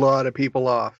a lot of people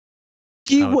off.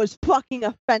 He was fucking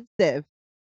offensive.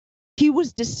 He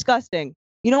was disgusting.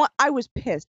 You know what? I was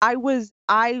pissed. I was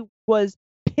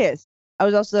pissed. I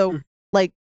was also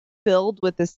like filled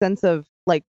with this sense of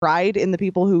like pride in the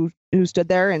people who stood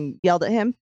there and yelled at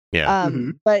him. Yeah.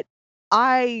 But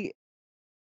I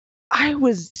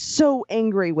was so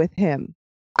angry with him.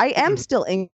 I am still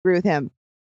angry with him.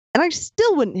 And I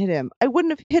still wouldn't hit him. I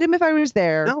wouldn't have hit him if I was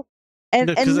there. No. And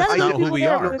Because none that's of the not who people we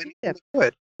there are. would have hit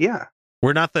him. Yeah.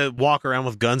 We're not the walk around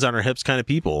with guns on our hips kind of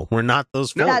people. We're not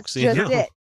those folks. That's just it.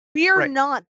 We are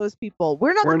not those people.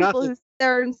 We're not the people who sit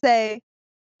there and say,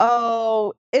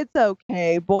 oh, it's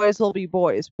okay. Boys will be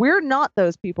boys. We're not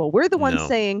those people. We're the ones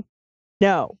saying,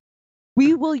 no,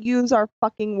 we will use our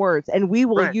fucking words and we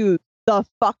will use the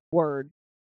fuck word.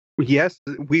 Yes,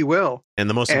 we will. And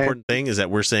the most important thing is that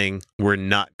we're saying we're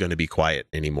not going to be quiet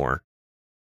anymore.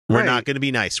 We're not going to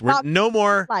be nice. We're no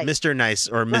more Mr. Nice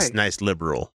or Miss Nice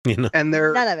liberal. You know, and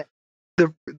none of it.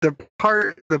 The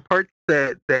part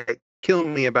that kill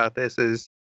me about this is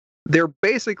they're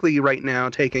basically right now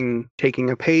taking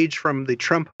a page from the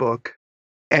Trump book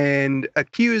and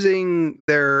accusing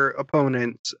their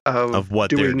opponents of what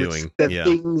they're doing,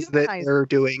 things that they're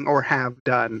doing or have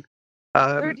done.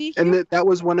 And that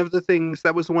was one of the things.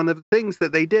 That was one of the things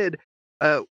that they did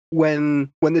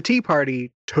when the Tea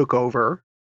Party took over.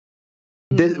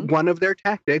 One of their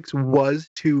tactics was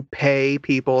to pay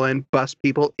people and bus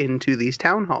people into these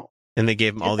town halls. And they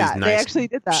gave them all these nice,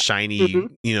 shiny,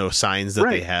 signs that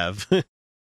they have.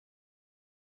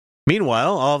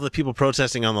 Meanwhile, all of the people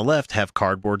protesting on the left have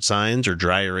cardboard signs or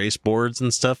dry erase boards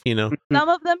and stuff, Some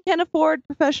of them can afford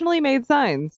professionally made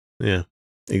signs. Yeah,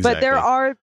 exactly. But there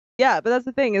are, but that's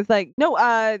the thing. It's like, no,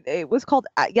 it was called,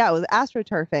 it was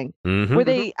astroturfing, where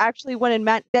they actually went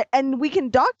and we can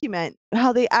document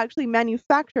how they actually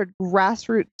manufactured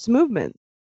grassroots movements.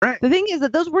 Right. The thing is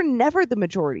that those were never the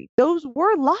majority. Those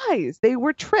were lies. They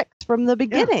were tricks from the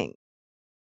beginning.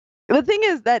 Yeah. The thing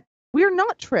is that we're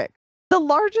not tricked. The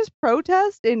largest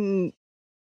protest in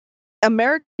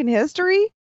American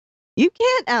history, you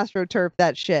can't astroturf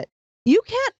that shit. You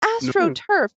can't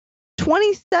astroturf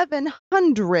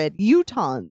 2,700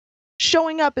 Utahns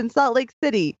showing up in Salt Lake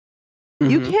City.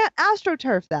 You can't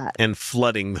astroturf that. And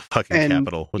flooding the fucking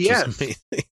Capitol, which is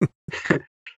amazing.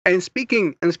 And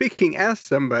speaking as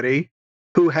somebody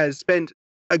who has spent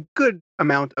a good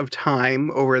amount of time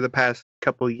over the past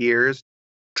couple years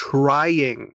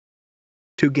trying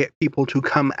to get people to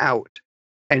come out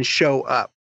and show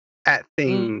up at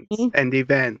things and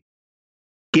events,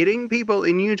 getting people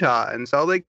in Utah and Salt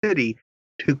Lake City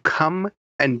to come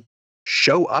and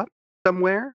show up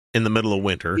somewhere in the middle of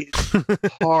winter is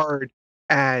hard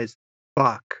as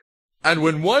fuck. And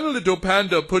when one little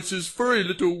panda puts his furry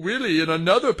little willy in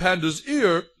another panda's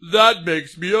ear, that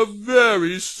makes me a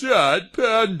very sad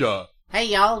panda. Hey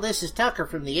y'all, this is Tucker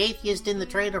from the Atheist in the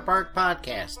Trailer Park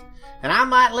podcast. And I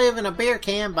might live in a beer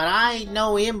can, but I ain't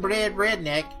no inbred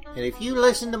redneck. And if you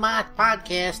listen to my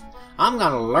podcast, I'm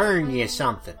gonna learn you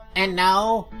something. And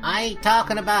no, I ain't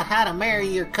talking about how to marry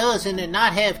your cousin and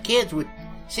not have kids with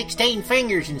 16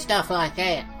 fingers and stuff like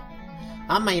that.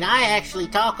 I mean, I actually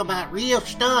talk about real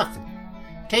stuff.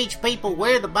 Teach people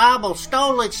where the Bible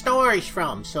stole its stories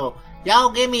from. So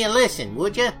y'all give me a listen,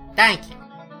 would you? Thank you.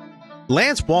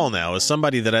 Lance Wallnow is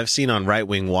somebody that I've seen on Right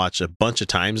Wing Watch a bunch of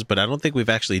times, but I don't think we've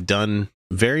actually done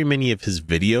very many of his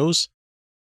videos.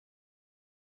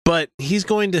 But he's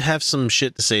going to have some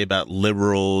shit to say about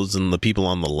liberals and the people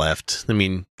on the left. I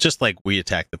mean, just like we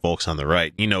attack the folks on the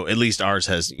right, at least ours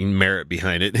has merit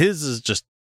behind it. His is just,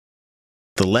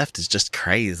 the left is just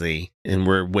crazy, and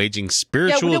we're waging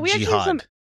spiritual jihad.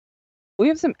 We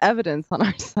have some evidence on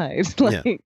our side.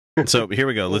 So here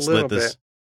we go. Let's let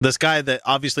this guy that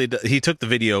obviously he took the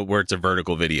video where it's a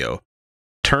vertical video.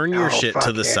 Turn your shit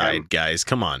to the side, guys.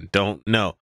 Come on.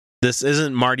 No. This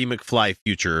isn't Marty McFly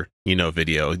future,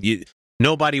 video.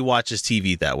 Nobody watches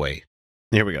TV that way.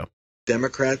 Here we go.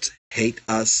 Democrats hate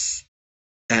us,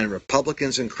 and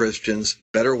Republicans and Christians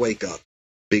better wake up,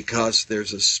 because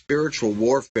there's a spiritual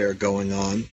warfare going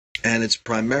on, and it's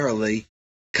primarily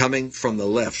coming from the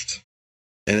left.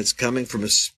 And it's coming from a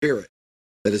spirit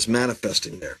that is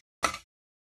manifesting there.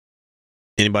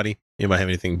 Anybody have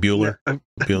anything? Bueller?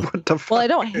 Bueller? What the fuck? Well, I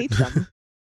don't hate them.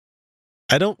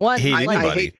 I don't hate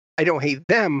anybody. I don't hate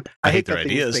them. I hate their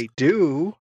ideas. They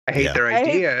do. I hate their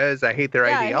ideas. I hate their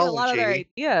ideology. I hate a lot of their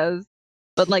ideas.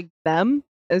 But like them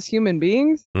as human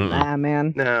beings? Nah,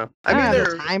 man. No. I mean,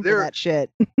 don't have time for that shit.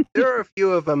 There are a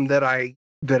few of them that I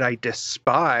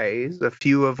despise, a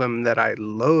few of them that I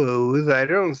loathe. I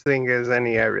don't think there's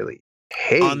any I really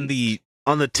hate. On the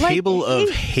on the table of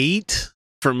hate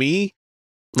for me,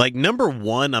 like number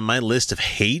one on my list of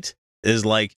hate is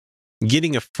like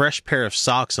getting a fresh pair of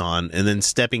socks on and then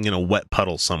stepping in a wet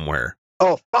puddle somewhere.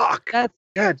 Oh, fuck. That's,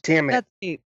 God damn it. That's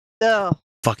hate. Ugh.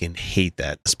 Fucking hate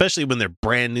that, especially when they're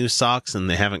brand new socks and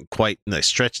they haven't quite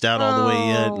stretched out all the way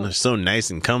yet, and they're so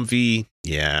nice and comfy.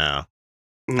 Yeah,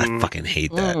 I fucking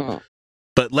hate that.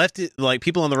 But like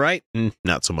people on the right,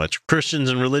 not so much. Christians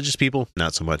and religious people,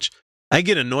 not so much. I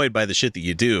get annoyed by the shit that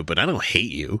you do, but I don't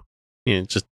hate you.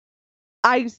 Just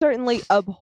I certainly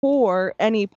abhor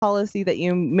any policy that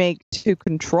you make to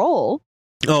control.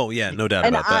 Oh yeah, no doubt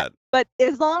about that. But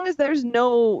as long as there's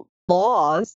no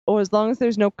laws, or as long as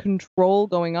there's no control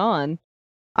going on,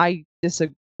 I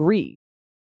disagree.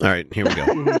 All right, here we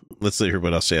go. Let's hear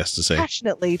what else he has to say.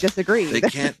 Passionately disagree. They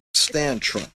can't stand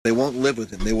Trump. They won't live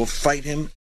with him. They will fight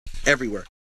him everywhere.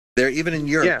 They're even in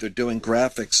Europe. They're doing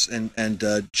graphics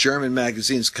and German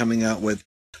magazines coming out with,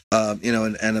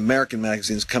 and American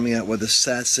magazines coming out with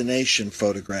assassination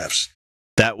photographs.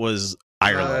 That was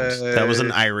Ireland. That was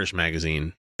an Irish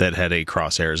magazine that had a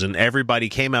crosshairs, and everybody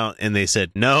came out and they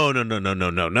said, no, don't do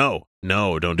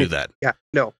that. Yeah,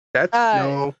 no, that's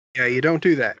no. Yeah, you don't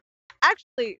do that.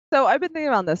 Actually, so I've been thinking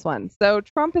on this one. So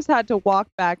Trump has had to walk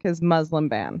back his Muslim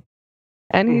ban,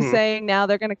 and he's saying now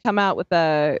they're going to come out with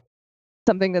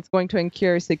something that's going to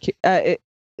increase security.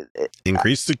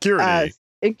 Increase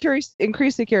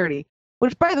security.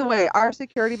 Which, by the way, our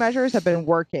security measures have been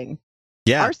working.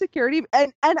 Yeah. Our security,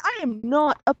 and I am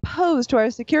not opposed to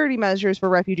our security measures for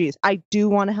refugees. I do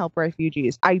want to help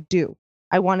refugees. I do.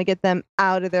 I want to get them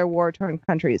out of their war-torn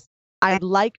countries. I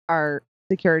like our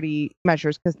security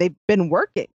measures because they've been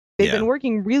working. They've been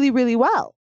working really, really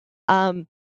well. And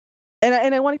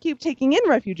I want to keep taking in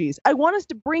refugees. I want us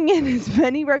to bring in as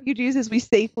many refugees as we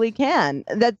safely can.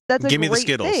 That's a Give me the great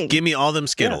Skittles. thing. Give me all them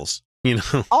Skittles.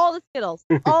 All the Skittles.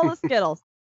 All the Skittles.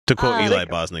 To quote Eli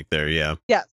Bosnick there, yeah.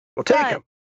 Yes. We'll take him.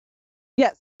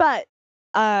 Yes, but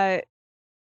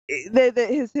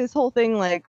his whole thing,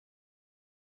 like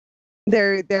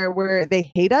they're where they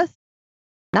hate us.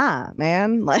 Nah,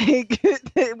 man. Like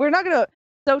we're not gonna.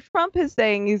 So Trump is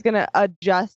saying he's gonna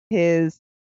adjust his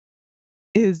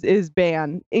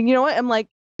ban, and you know what? I'm like,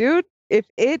 dude, if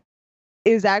it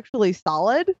is actually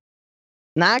solid,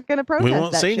 not gonna protest. We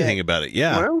won't say anything about it.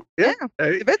 Yeah. Well, yeah.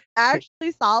 If it's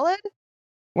actually solid,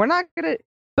 we're not gonna.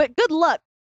 But good luck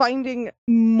finding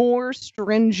more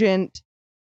stringent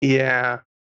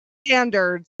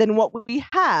standards than what we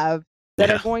have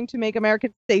that are going to make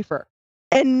Americans safer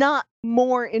and not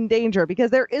more in danger,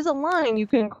 because there is a line you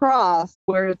can cross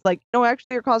where it's like, no,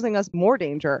 actually you're causing us more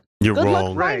danger. You're Good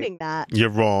wrong. luck finding that.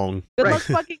 You're wrong. Good luck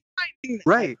fucking finding that.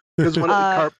 Right. Because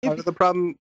part of the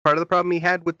problem he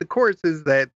had with the courts is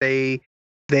that they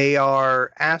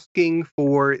are asking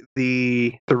for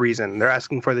the reason. They're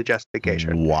asking for the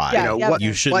justification. Why?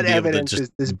 You shouldn't what be able to evidence just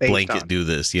is this based blanket on? do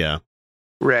this. Yeah.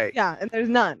 Right. Yeah, and there's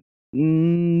none.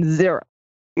 Zero.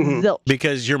 Zilch.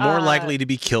 Because you're more likely to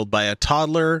be killed by a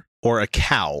toddler or a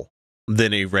cow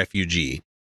than a refugee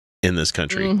in this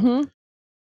country. Mm-hmm.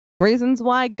 Reasons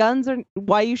why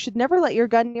why you should never let your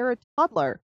gun near a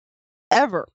toddler.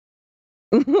 Ever.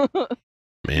 No,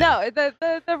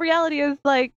 the reality is,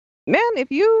 like, man, if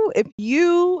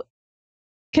you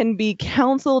can be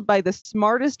counseled by the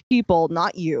smartest people,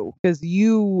 not you, because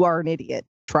you are an idiot,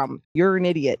 Trump. You're an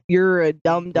idiot. You're a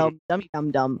dumb.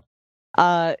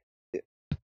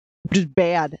 Just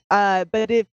bad.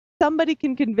 But if somebody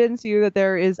can convince you that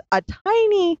there is a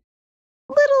tiny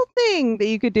little thing that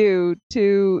you could do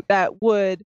that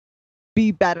would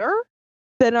be better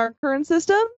than our current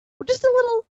system, or just a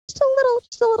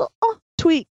little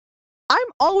tweak. I'm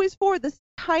always for the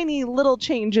tiny little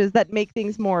changes that make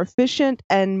things more efficient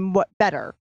and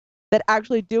better, that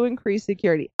actually do increase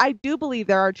security. I do believe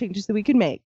there are changes that we can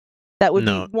make that would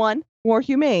be, one, more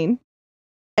humane,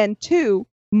 and two,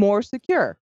 more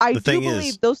secure. I do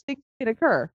believe those things can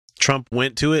occur. Trump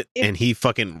went to it and he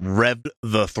fucking revved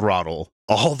the throttle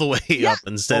all the way up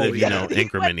instead of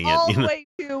incrementing it. All the way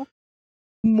to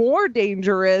more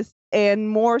dangerous and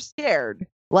more scared.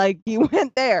 Like, you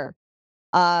went there.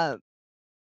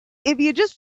 If you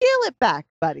just scale it back,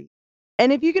 buddy,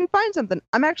 and if you can find something,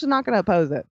 I'm actually not going to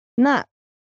oppose it. Not.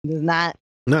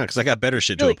 No, because I got better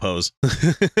shit to oppose.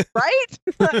 Right?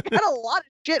 I got a lot of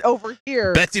shit over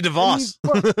here. Betsy DeVos.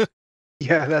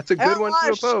 Yeah, that's a good one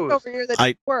to oppose. Over here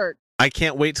that work. I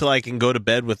can't wait till I can go to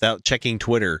bed without checking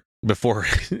Twitter before,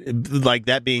 like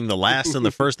that being the last and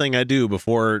the first thing I do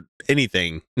before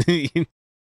anything.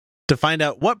 To find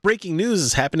out what breaking news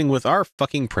is happening with our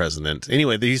fucking president.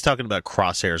 Anyway, he's talking about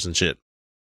crosshairs and shit.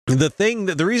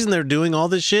 The reason they're doing all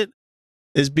this shit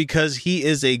is because he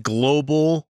is a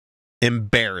global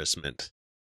embarrassment.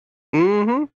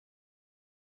 Mm-hmm.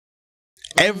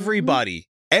 Everybody,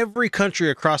 every country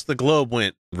across the globe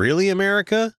went, really,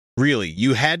 America? Really?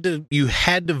 You had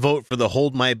to vote for the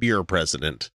hold my beer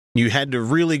president. You had to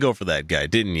really go for that guy,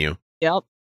 didn't you? Yep.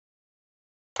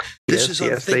 This Yes, is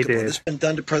yes, they unthinkable. did. This has been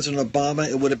done to President Obama.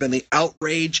 It would have been the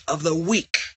outrage of the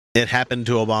week. It happened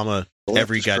to Obama The left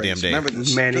every is goddamn crazy. day. Remember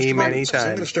this. Many, Just remember many this. I'm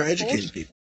going to times. start educating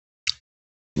people.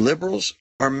 Liberals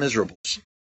are miserables.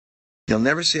 You'll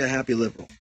never see a happy liberal.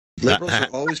 Liberals are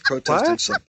always protesting What?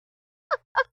 something.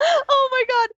 Oh my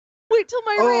God! Wait till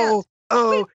my rant.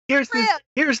 Oh, Wait,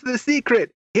 here's the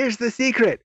secret. Here's the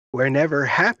secret. We're never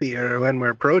happier when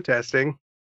we're protesting.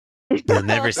 You'll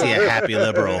never see a happy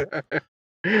liberal.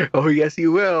 Oh, yes,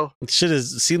 you will. Should have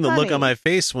seen the look Honey. on my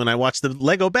face when I watched the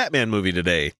Lego Batman movie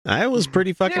today. I was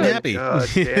pretty fucking Dude. happy. God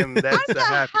damn, I'm that's the a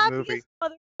happy happiest movie.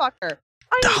 motherfucker.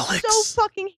 I'm Daleks. so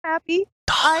fucking happy.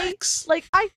 Daleks.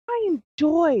 I find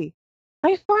joy.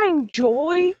 I find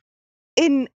joy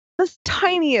in the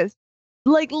tiniest,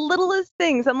 littlest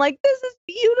things. I'm like, this is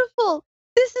beautiful.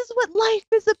 This is what life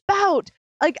is about.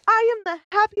 Like, I am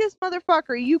the happiest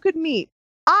motherfucker you could meet.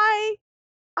 I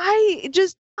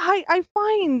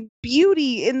find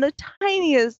beauty in the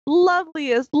tiniest,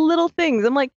 loveliest little things.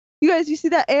 I'm like, you guys, you see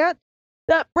that ant?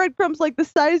 That breadcrumb's like the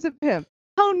size of him.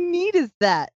 How neat is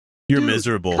that? You're Dude,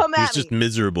 miserable. come You're at just me.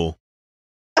 miserable.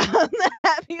 I'm the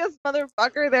happiest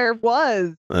motherfucker there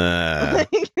was.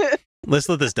 Let's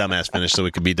let this dumbass finish so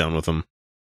we can be done with him.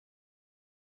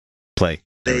 Play.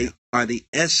 They are the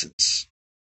essence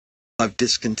of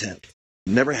discontent.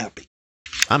 Never happy.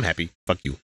 I'm happy. Fuck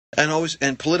you. And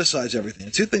politicize everything.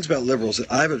 And two things about liberals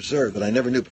that I've observed that I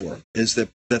never knew before is that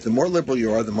the more liberal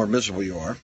you are, the more miserable you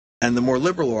are. And the more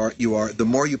liberal you are, the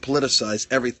more you politicize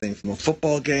everything from a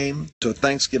football game to a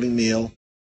Thanksgiving meal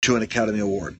to an Academy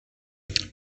Award.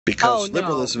 Because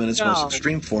liberalism in its most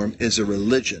extreme form is a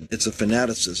religion. It's a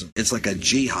fanaticism. It's like a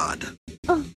jihad.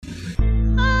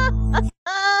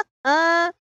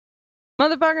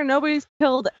 Motherfucker, nobody's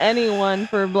killed anyone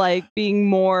for being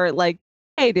more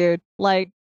hey dude,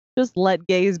 just let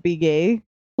gays be gay.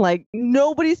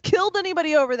 Nobody's killed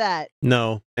anybody over that.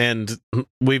 No, and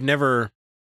we've never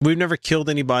killed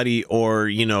anybody or,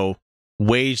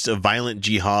 waged a violent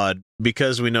jihad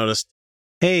because we noticed,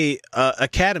 hey,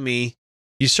 Academy,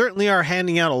 you certainly are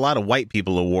handing out a lot of white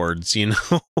people awards,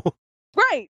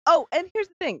 Right. Oh, and here's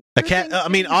the thing.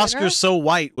 Oscars so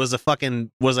white was a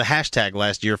hashtag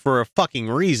last year for a fucking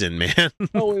reason, man.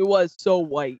 Oh, it was so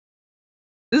white.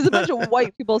 This is a bunch of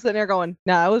white people sitting there going,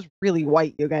 nah, it was really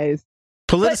white, you guys.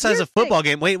 Politicize a football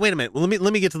game. Wait a minute.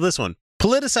 Let me get to this one.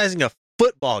 Politicizing a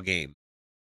football game.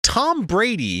 Tom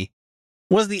Brady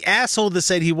was the asshole that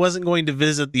said he wasn't going to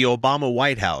visit the Obama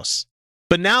White House.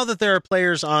 But now that there are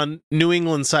players on New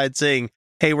England's side saying,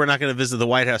 hey, we're not going to visit the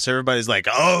White House, everybody's like,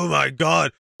 oh my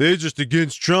God, they're just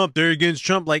against Trump. They're against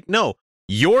Trump. No,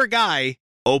 your guy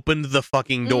opened the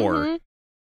fucking door. Mm-hmm.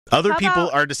 Other people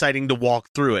are deciding to walk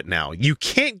through it now. You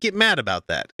can't get mad about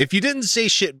that. If you didn't say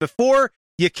shit before,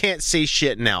 you can't say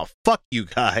shit now. Fuck you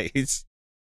guys.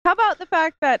 How about the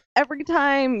fact that every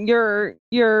time your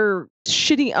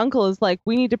shitty uncle is like,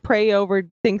 we need to pray over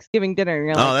Thanksgiving dinner, and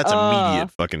you're like, that's immediate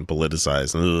fucking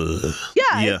politicized. Ugh.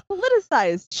 Yeah, it's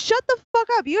politicized. Shut the fuck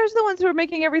up. You guys are the ones who are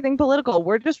making everything political.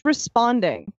 We're just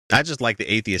responding. I just like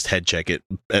the atheist head check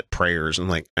at prayers. I'm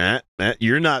like,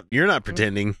 you're not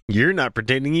pretending. You're not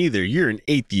pretending either. You're an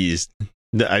atheist.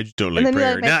 I just don't like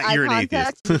prayer. You're an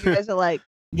atheist. You guys are like,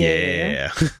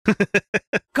 yeah.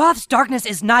 Goth's darkness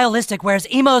is nihilistic, whereas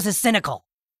emo's is cynical.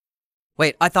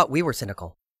 Wait, I thought we were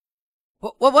cynical.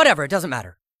 Whatever, it doesn't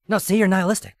matter. No, see, you're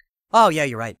nihilistic. Oh, yeah,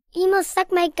 you're right. Emo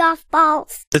suck my golf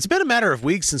balls. It's been a matter of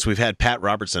weeks since we've had Pat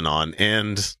Robertson on,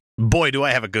 and boy, do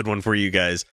I have a good one for you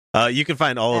guys. You can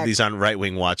find all of these on Right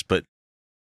Wing Watch, but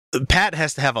Pat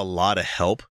has to have a lot of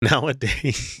help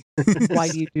nowadays. Why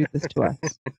do you do this to us?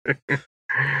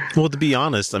 Well, to be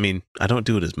honest, I don't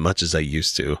do it as much as I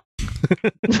used to.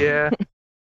 Yeah.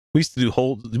 We used to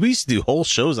do whole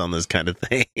shows on this kind of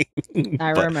thing.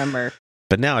 I remember.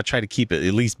 But now I try to keep it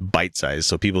at least bite-sized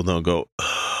so people don't go,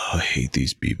 oh, I hate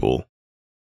these people.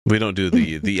 We don't do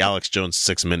the Alex Jones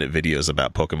 6-minute videos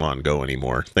about Pokemon Go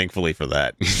anymore. Thankfully for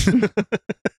that.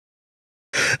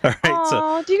 All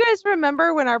right. Do you guys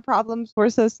remember when our problems were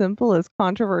so simple as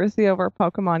controversy over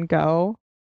Pokemon Go?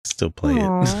 Still play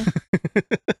it.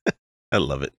 I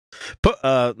love it.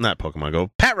 Not Pokemon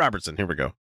Go. Pat Robertson. Here we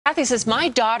go. Kathy says, my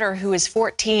daughter, who is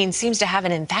 14, seems to have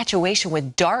an infatuation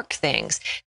with dark things.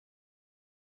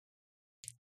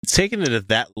 Taking it at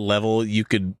that level, you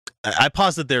could I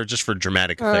paused it there just for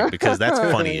dramatic effect because that's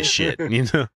funny as shit, you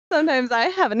know? Sometimes I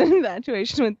have an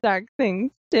infatuation with dark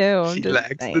things, too. She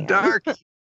likes the dark.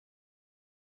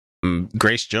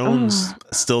 Grace Jones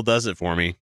still does it for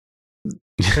me.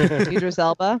 Idris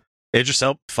Elba? Idris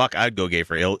Elba? Fuck, I'd go gay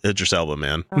for Idris Elba,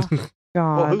 man. Oh,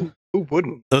 God. Well, who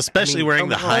wouldn't? Especially wearing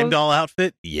the Heimdall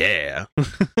outfit? Yeah.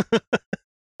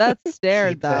 That's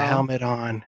stared, Keep though. the helmet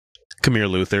on. Come here,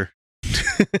 Luther.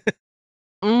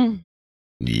 Mm.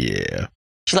 Yeah.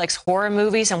 She likes horror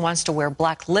movies and wants to wear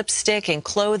black lipstick and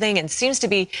clothing and seems to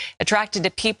be attracted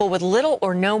to people with little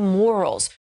or no morals.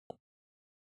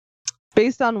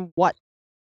 Based on what?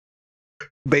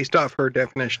 Based off her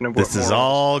definition of what this is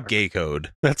all gay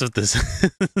code. That's what this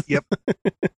is. Yep.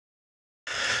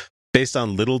 Based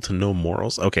on little to no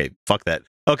morals. Okay, fuck that.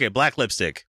 Okay, black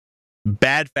lipstick.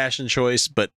 Bad fashion choice,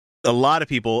 but a lot of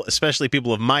people, especially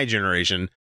people of my generation,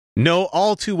 know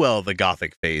all too well the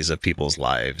gothic phase of people's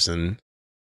lives. And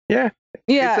yeah,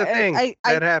 it's a thing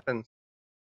that happens.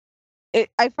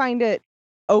 I find it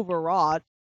overwrought.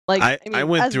 Like I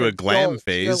went through a glam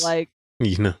phase. You're like,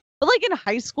 you know, but like in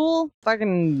high school,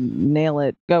 fucking nail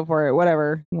it, go for it,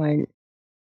 whatever. Like,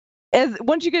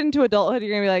 once you get into adulthood,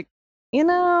 you're gonna be like, you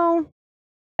know,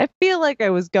 I feel like I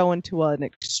was going to an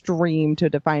extreme to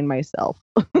define myself.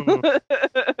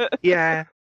 Yeah,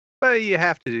 but you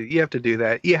have to do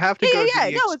that. You have to go to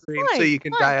the extreme so you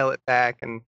can dial it back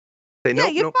and say,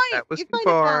 nope, that was too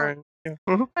far.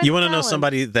 You want to know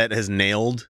somebody that has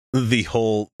nailed the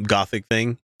whole gothic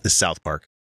thing? Is South Park.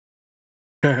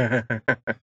 We're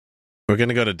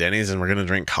gonna go to Denny's and we're gonna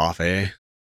drink coffee.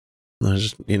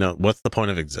 Just, you know, what's the point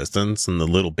of existence? And the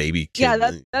little baby kid.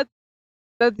 Yeah,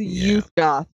 that's youth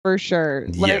goth for sure.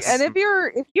 Like, Yes. and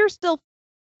if you're still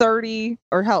 30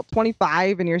 or hell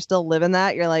 25 and you're still living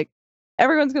that, you're like,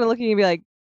 everyone's gonna look at you and be like,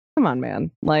 come on,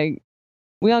 man, like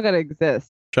we all gotta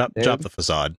exist. Drop the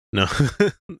facade. No.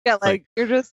 Yeah, like you're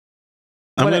just.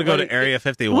 I'm gonna go to Area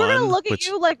 51. We're gonna look at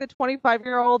you like the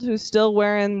 25-year-old who's still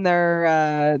wearing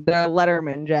their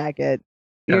Letterman jacket.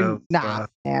 You're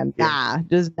man,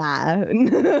 just nah.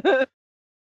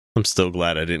 I'm still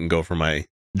glad I didn't go for my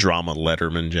drama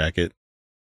Letterman jacket.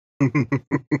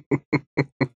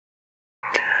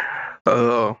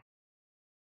 Oh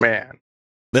man!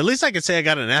 At least I could say I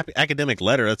got an academic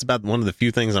letter. That's about one of the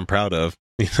few things I'm proud of.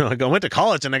 You know, I went to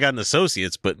college and I got an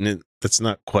associate's, but that's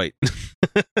not quite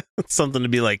something to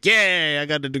be like, yay, I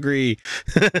got a degree.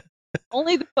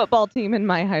 Only the football team in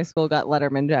my high school got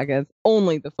Letterman jackets.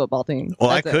 Only the football team.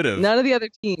 Well, I could have. None of the other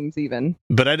teams even.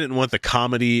 But I didn't want the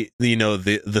comedy, you know,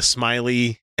 the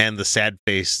smiley and the sad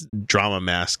face drama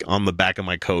mask on the back of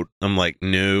my coat. I'm like,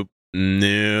 nope,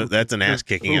 that's an ass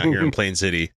kicking out here in Plain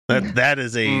City. That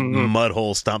is a mud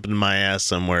hole stomping my ass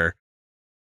somewhere.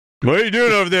 What are you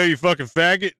doing over there, you fucking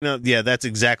faggot? No, yeah, that's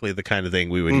exactly the kind of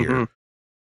thing we would hear.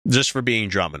 Just for being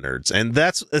drama nerds. And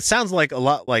it sounds like a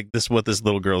lot like this, what this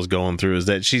little girl's going through is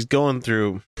that she's going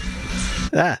through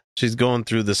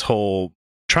this whole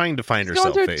trying to find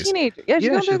herself phase. Teenager. Yeah, she's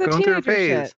going through the teenager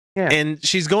phase. Yeah. And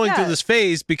she's going through this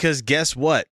phase because guess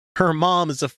what? Her mom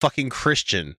is a fucking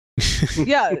Christian.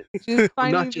 Yeah, she's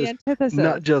finding the antithesis.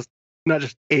 Not just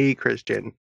a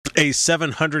Christian. A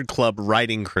 700 Club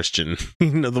writing Christian.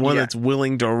 You know, the one that's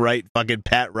willing to write fucking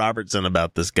Pat Robertson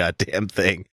about this goddamn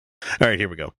thing. All right, here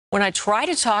we go. When I try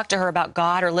to talk to her about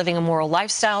God or living a moral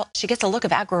lifestyle, she gets a look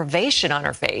of aggravation on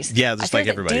her face. Yeah, just like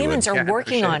everybody would. Demons are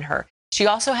working on her. She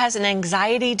also has an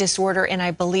anxiety disorder and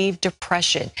I believe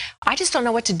depression. I just don't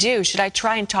know what to do. Should I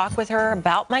try and talk with her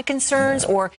about my concerns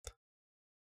or...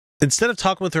 Instead of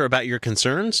talking with her about your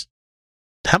concerns,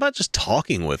 how about just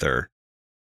talking with her?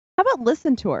 How about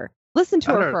listen to her? Listen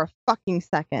to her for a fucking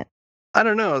second. I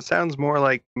don't know. It sounds more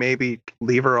like maybe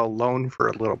leave her alone for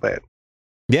a little bit.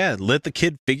 Yeah, let the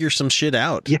kid figure some shit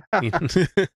out. Yeah.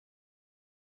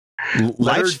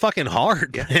 Life's fucking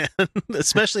hard, man.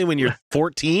 Especially when you're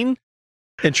 14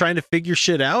 and trying to figure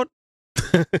shit out.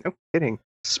 No kidding.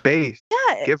 Space.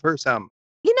 Yeah. Give her some.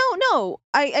 You know, no.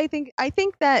 I think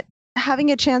that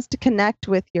having a chance to connect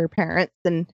with your parents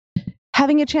and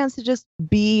having a chance to just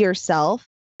be yourself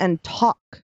and talk.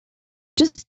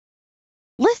 Just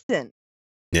listen.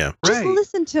 Yeah. Just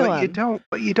listen to him. You don't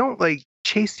like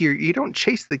you don't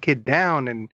chase the kid down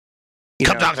and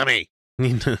come talk to me.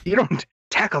 You don't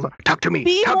tackle them. Talk to me.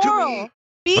 Be talk moral. to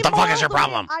me. What the fuck is your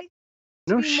problem?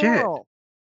 No shit. Moral.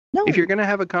 No. If you're gonna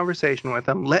have a conversation with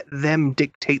them, let them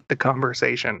dictate the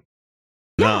conversation.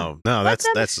 No,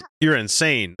 that's you're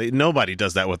insane. Nobody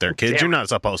does that with their kids. You're not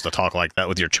supposed to talk like that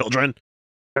with your children.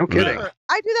 No kidding.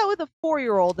 I do that with a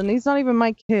 4-year-old, and he's not even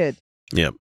my kid.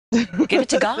 Yep. Give it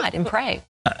to God and pray.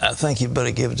 I think you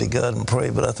better give it to God and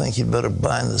pray, but I think you better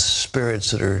bind the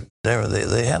spirits that are there.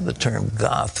 They have the term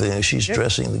goth. She's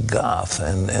dressing the goth,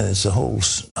 and it's a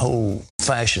whole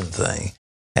fashion thing.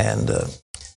 And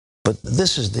but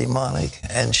this is demonic,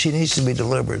 and she needs to be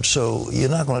delivered. So you're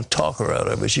not going to talk her out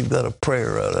of it. You've got to pray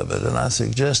her out of it. And I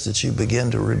suggest that you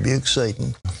begin to rebuke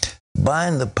Satan,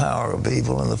 bind the power of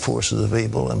evil and the forces of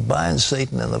evil, and bind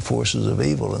Satan and the forces of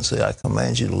evil, and say, I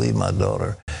command you to leave my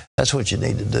daughter. That's what you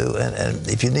need to do. And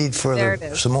if you need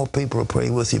further, some more people to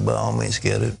pray with you, by all means,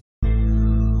 get it.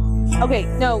 Okay,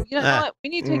 no, you know what?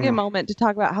 We need to take a moment to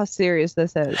talk about how serious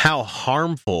this is. How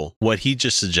harmful what he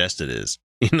just suggested is.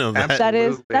 You know, that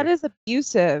is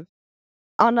abusive.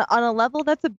 On a level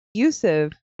that's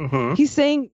abusive. Mm-hmm. He's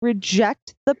saying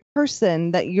reject the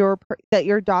person that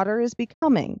your daughter is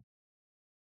becoming.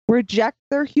 Reject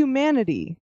their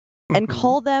humanity and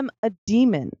call them a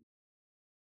demon.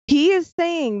 He is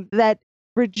saying that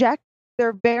reject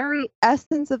their very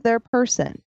essence of their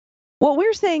person. What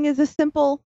we're saying is a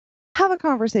simple, have a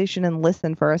conversation and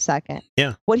listen for a second.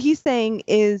 Yeah. What he's saying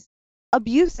is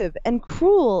abusive and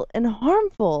cruel and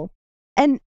harmful.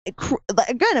 And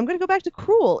again, I'm going to go back to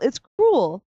cruel. It's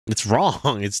cruel. It's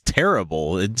wrong. It's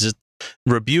terrible. It just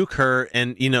rebuke her.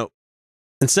 And, you know,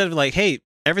 instead of like, hey,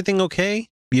 everything okay?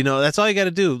 You know, that's all you got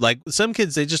to do. Like some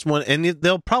kids, they just want, and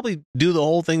they'll probably do the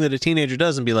whole thing that a teenager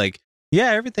does and be like,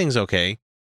 yeah, everything's okay.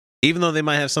 Even though they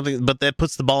might have something, but that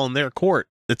puts the ball in their court.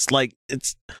 It's like,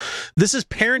 this is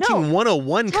parenting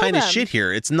 101 kind of shit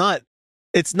here. It's not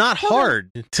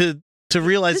hard to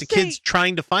realize the kid's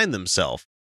trying to find themselves.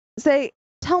 Say,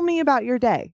 tell me about your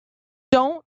day.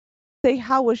 Don't say,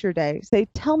 how was your day? Say,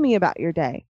 tell me about your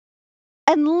day.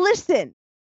 And listen.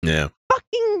 Yeah.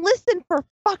 Fucking listen, for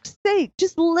fuck's sake.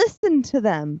 Just listen to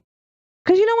them.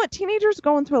 Because you know what? Teenagers are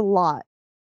going through a lot.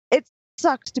 It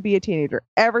sucks to be a teenager.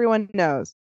 Everyone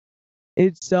knows.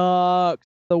 It sucks.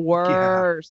 The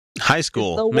worst. Yeah. High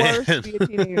school. It's the worst to be a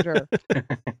teenager.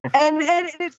 and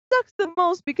it sucks the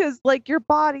most because like your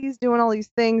body's doing all these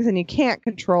things and you can't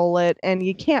control it and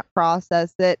you can't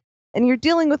process it. And you're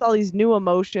dealing with all these new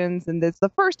emotions and it's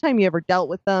the first time you ever dealt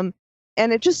with them.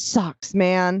 And it just sucks,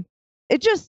 man. It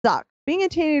just sucks. Being a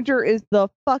teenager is the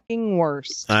fucking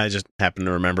worst. I just happen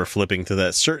to remember flipping to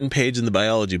that certain page in the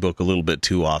biology book a little bit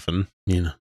too often, you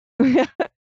know.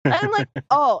 And like,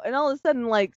 oh, and all of a sudden,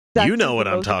 like, you know what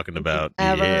I'm talking about.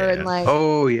 Ever, yeah. And like,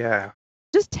 oh yeah.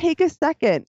 Just take a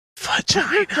second.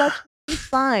 Vagina.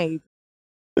 Aside,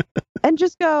 and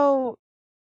just go.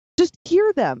 Just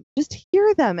hear them. Just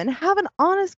hear them and have an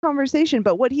honest conversation.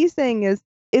 But what he's saying is,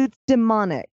 it's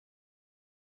demonic.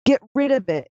 Get rid of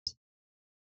it.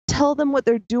 Tell them what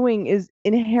they're doing is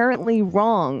inherently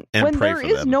wrong and when there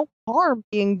is no harm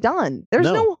being done. There's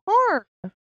no harm.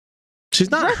 She's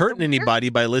not hurting anybody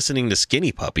by listening to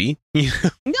Skinny Puppy.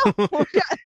 No,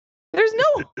 there's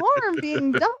no harm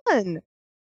being done.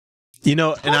 You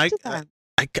know, and I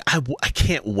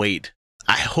can't wait.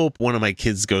 I hope one of my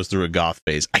kids goes through a goth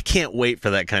phase. I can't wait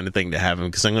for that kind of thing to happen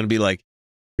because I'm going to be like,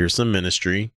 here's some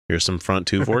Ministry, here's some Front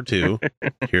 242,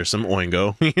 here's some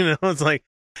Oingo. You know, it's like,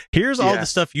 here's all the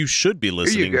stuff you should be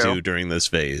listening to during this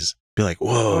phase. Be like,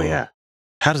 whoa. Oh, yeah.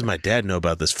 How does my dad know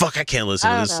about this? Fuck, I can't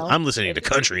listen to this. I'm listening to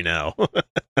country now.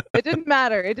 It didn't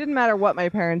matter. It didn't matter what my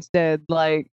parents did.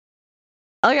 Like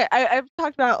I've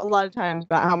talked about a lot of times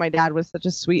about how my dad was such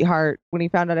a sweetheart when he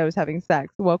found out I was having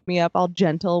sex. He woke me up all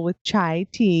gentle with chai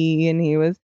tea, and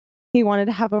he wanted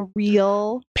to have a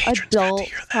real adult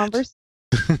conversation.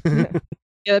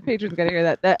 Yeah, the patron's gonna hear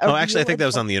that. Actually, I think that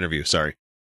was on the interview. Sorry.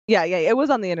 Yeah, it was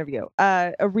on the interview.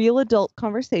 A real adult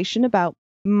conversation about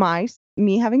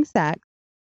me having sex.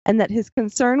 And that his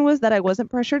concern was that I wasn't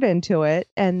pressured into it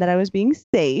and that I was being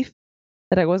safe,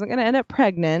 that I wasn't going to end up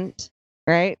pregnant,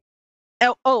 right?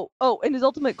 Oh, and his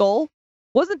ultimate goal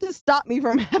wasn't to stop me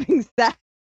from having sex.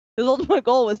 His ultimate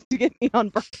goal was to get me on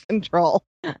birth control.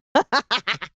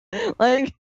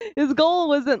 Like, his goal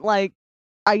wasn't like,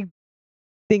 I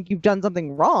think you've done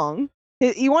something wrong.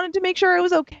 He wanted to make sure I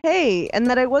was okay and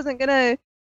that I wasn't going to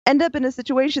end up in a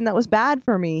situation that was bad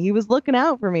for me. He was looking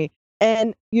out for me.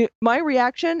 And my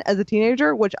reaction as a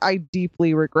teenager, which I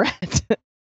deeply regret,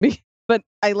 but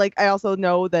I also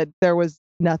know that there was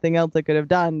nothing else I could have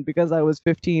done because I was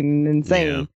 15 and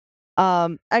insane. Yeah.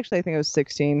 Actually, I think I was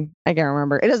 16. I can't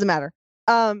remember. It doesn't matter.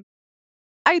 I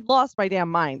lost my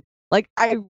damn mind. Like,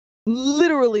 I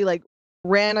literally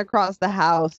ran across the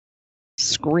house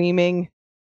screaming,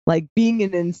 like being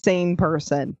an insane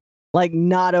person, like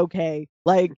not okay.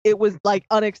 Like, it was like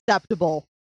unacceptable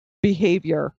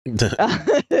behavior.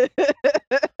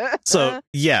 So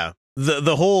yeah,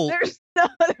 the whole there's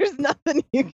nothing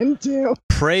you can do.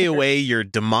 Pray away your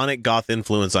demonic goth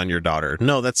influence on your daughter.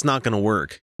 No, that's not going to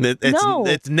work.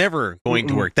 It's never going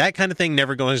to work. That kind of thing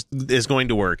is going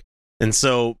to work. And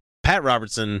so, Pat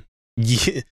Robertson,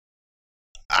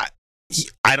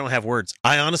 I don't have words.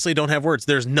 I honestly don't have words.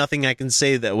 There's nothing I can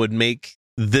say that would make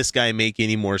this guy make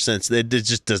any more sense. It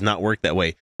just does not work that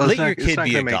way. Let your kid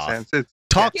be a goth.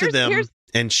 Talk to them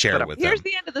and share with them. Here's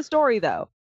the end of the story, though.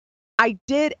 I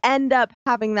did end up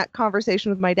having that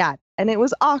conversation with my dad, and it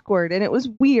was awkward, and it was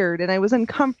weird, and I was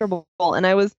uncomfortable, and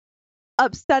I was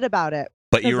upset about it.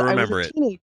 But you remember it.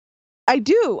 I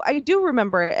do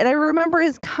remember it, and I remember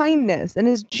his kindness and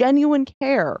his genuine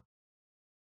care,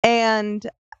 and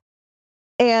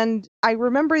I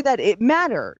remember that it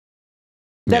mattered,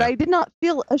 that I did not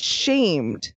feel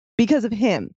ashamed because of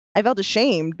him. I felt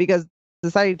ashamed because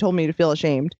society told me to feel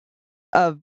ashamed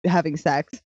of having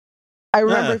sex. I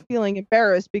remember feeling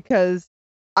embarrassed because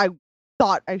I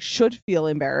thought I should feel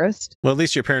embarrassed. Well, at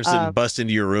least your parents didn't bust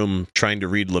into your room trying to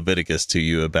read Leviticus to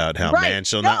you about how man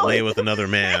shall not lay with another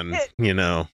man, you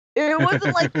know. It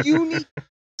wasn't like you need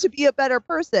to be a better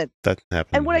person. That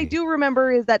happened. And what I do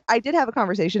remember is that I did have a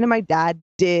conversation, and my dad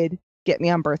did get me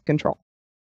on birth control.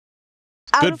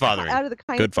 Good fathering.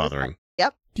 Good fathering.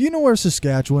 Yep. Do you know where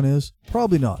Saskatchewan is?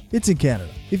 Probably not. It's in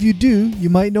Canada. If you do, you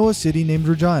might know a city named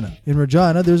Regina. In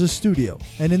Regina, there's a studio.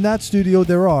 And in that studio,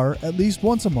 there are, at least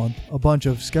once a month, a bunch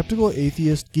of skeptical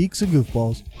atheist geeks and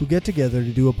goofballs who get together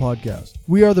to do a podcast.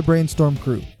 We are the Brainstorm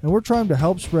crew, and we're trying to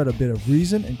help spread a bit of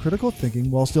reason and critical thinking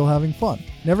while still having fun.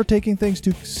 Never taking things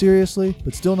too seriously,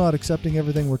 but still not accepting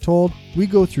everything we're told. We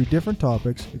go through different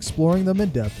topics, exploring them in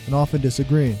depth, and often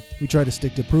disagreeing. We try to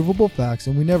stick to provable facts,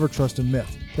 and we never trust in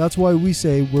myth. That's why we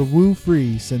say we're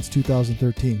woo-free since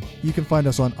 2013. You can find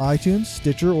us on iTunes,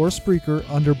 Stitcher, or Spreaker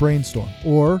under Brainstorm,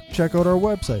 or check out our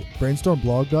website,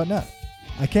 brainstormblog.net.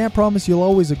 I can't promise you'll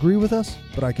always agree with us,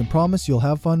 but I can promise you'll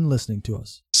have fun listening to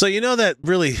us. So you know that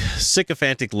really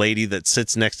sycophantic lady that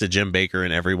sits next to Jim Bakker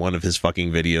in every one of his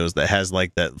fucking videos that has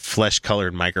like that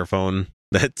flesh-colored microphone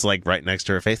that's like right next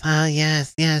to her face? Oh,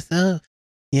 yes, oh.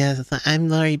 Yes, I'm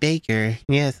Laurie Baker.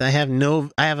 Yes, I have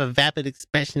a vapid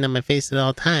expression on my face at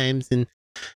all times, and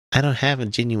I don't have a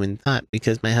genuine thought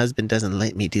because my husband doesn't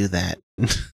let me do that.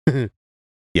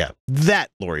 Yeah,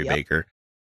 that Laurie Baker.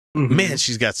 Mm-hmm. Man,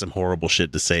 she's got some horrible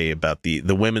shit to say about the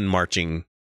women marching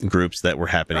groups that were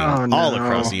happening all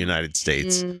across the United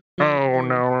States. Oh,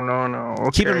 no.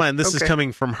 Okay. Keep in mind, this is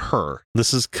coming from her.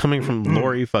 This is coming from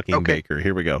Laurie fucking Baker.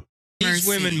 Here we go. These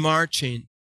women marching.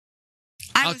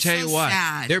 I'll tell you what,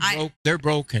 they're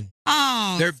broken.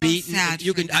 Oh, they're beaten. Sad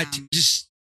you can I'm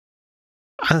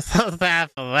so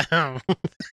sad for them.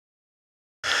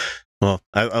 Well,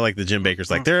 I like the Jim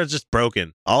Bakkers. Like, they're just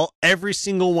broken. Every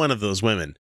single one of those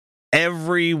women,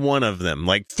 every one of them,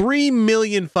 like 3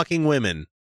 million fucking women,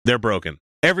 they're broken.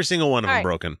 Every single one of them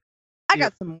broken. I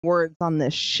got some words on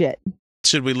this shit.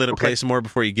 Should we let it play some more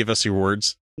before you give us your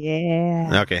words?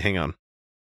 Yeah. Okay, hang on.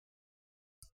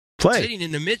 Play. Sitting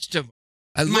in the midst of.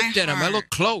 I looked at them. I looked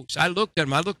close. I looked at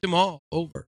them. I looked them all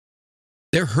over.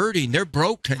 They're hurting. They're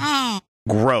broken. Oh.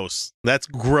 Gross. That's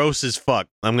gross as fuck.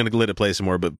 I'm going to let it play some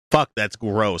more, but fuck, that's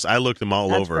gross. I looked them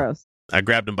all over. Gross. I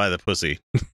grabbed them by the pussy.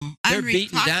 They're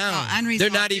beaten down. They're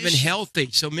not even healthy.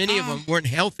 So many of them weren't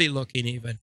healthy looking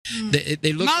even.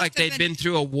 They look like they'd been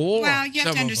through a war. Well, you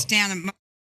have to understand.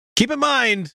 Keep in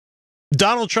mind,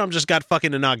 Donald Trump just got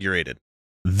fucking inaugurated.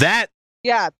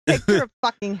 Yeah, picture of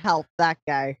fucking health, that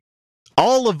guy.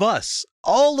 All of us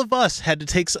had to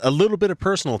take a little bit of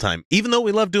personal time. Even though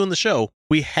we love doing the show,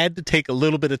 we had to take a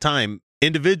little bit of time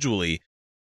individually.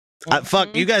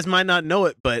 Fuck, you guys might not know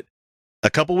it, but a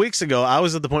couple weeks ago, I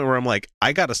was at the point where I'm like,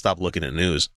 I got to stop looking at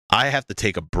news. I have to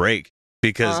take a break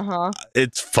because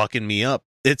it's fucking me up.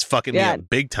 It's fucking me up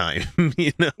big time.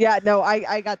 You know? Yeah, no,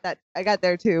 I got that. I got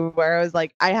there too, where I was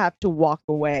like, I have to walk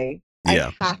away.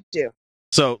 I have to.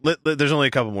 So there's only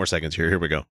a couple more seconds here. Here we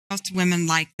go. Most women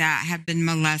like that have been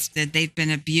molested. They've been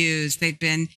abused. They've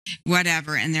been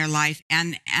whatever in their life.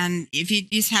 And if you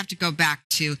just have to go back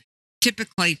to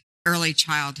typically early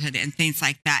childhood and things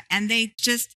like that, and they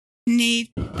just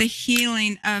need the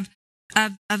healing of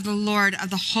the Lord, of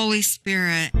the Holy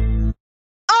Spirit.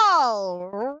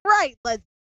 All right, let's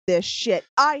do this shit.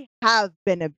 I have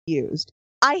been abused.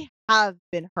 I have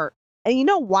been hurt. And you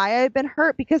know why I've been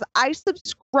hurt? Because I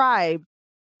subscribed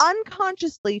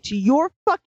unconsciously to your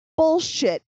fucking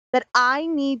bullshit that I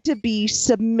need to be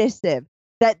submissive,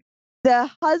 that the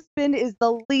husband is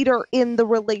the leader in the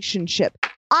relationship.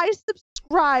 I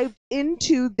subscribed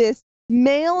into this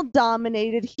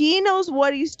male-dominated, he knows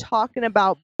what he's talking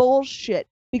about bullshit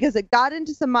because it got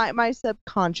into my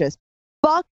subconscious.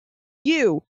 Fuck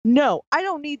you. No, I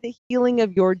don't need the healing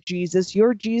of your Jesus.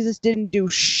 Your Jesus didn't do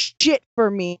shit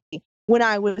for me when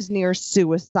I was near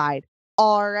suicide.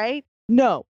 All right?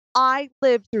 No, I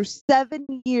lived through 7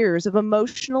 years of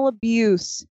emotional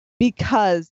abuse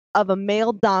because of a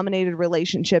male-dominated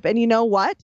relationship. And you know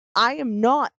what? I am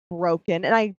not broken,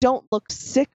 and I don't look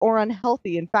sick or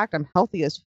unhealthy. In fact, I'm healthy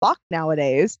as fuck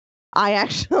nowadays. I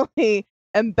actually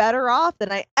am better off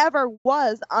than I ever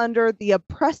was under the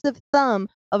oppressive thumb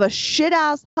of a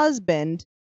shit-ass husband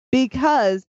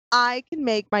because I can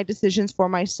make my decisions for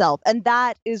myself. And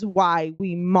that is why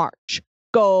we march.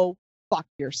 Go fuck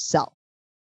yourself.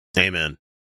 Amen.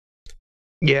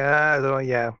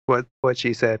 Yeah, what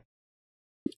she said.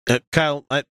 Kyle,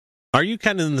 are you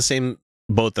kind of in the same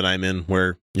boat that I'm in,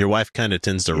 where your wife kind of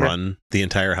tends to run the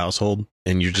entire household,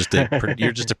 and you're just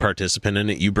a participant in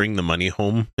it? You bring the money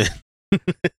home.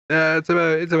 It's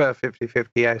about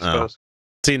 50-50, I suppose.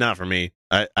 See, not for me.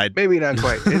 I maybe not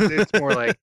quite. It's more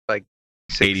like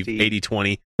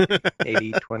 80-20.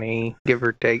 80-20, give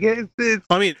or take.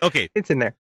 I mean, okay, it's in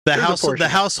there. The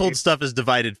household stuff is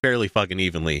divided fairly fucking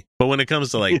evenly, but when it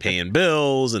comes to like paying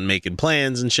bills and making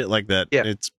plans and shit like that,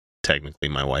 it's technically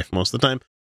my wife most of the time.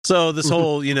 So this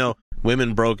whole,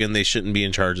 women broken, they shouldn't be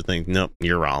in charge of things. Nope,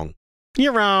 you're wrong.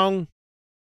 You're wrong.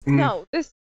 No,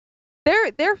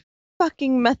 their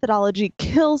fucking methodology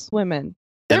kills women.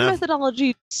 Their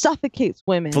methodology suffocates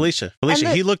women. Felicia,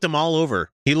 he looked them all over.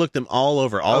 All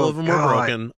of them were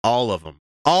broken. All of them.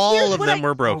 All of them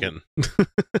were broken.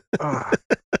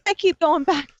 I keep going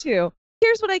back to.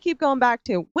 Here's what I keep going back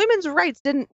to. Women's rights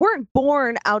weren't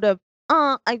born out of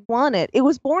I want it. It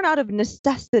was born out of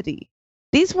necessity.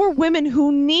 These were women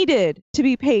who needed to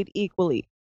be paid equally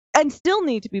and still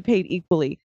need to be paid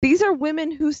equally. These are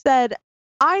women who said,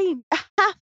 I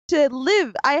have to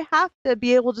live. I have to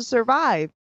be able to survive.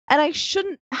 And I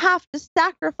shouldn't have to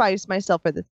sacrifice myself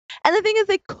for this. And the thing is,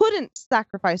 they couldn't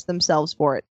sacrifice themselves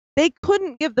for it. They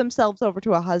couldn't give themselves over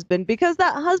to a husband because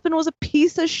that husband was a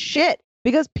piece of shit.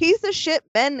 Because piece of shit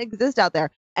men exist out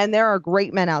there. And there are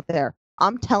great men out there.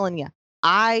 I'm telling you,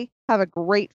 I have a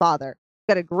great father.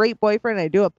 Got a great boyfriend. I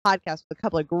do a podcast with a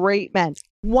couple of great men.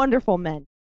 Wonderful men.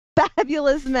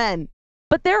 Fabulous men.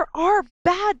 But there are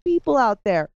bad people out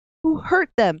there who hurt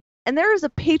them. And there is a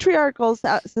patriarchal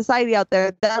society out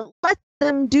there that lets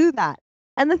them do that.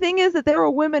 And the thing is that there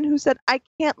were women who said, I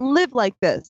can't live like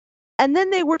this. And then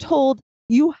they were told,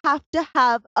 you have to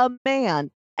have a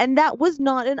man. And that was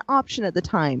not an option at the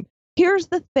time. Here's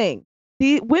the thing.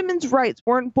 The women's rights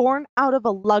weren't born out of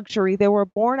a luxury. They were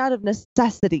born out of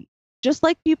necessity. Just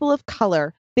like people of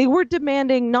color, they were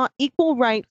demanding not equal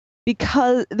rights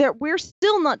because we're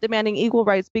still not demanding equal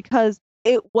rights because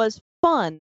it was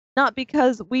fun. Not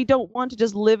because we don't want to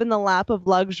just live in the lap of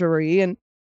luxury and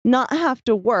not have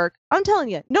to work. I'm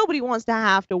telling you, nobody wants to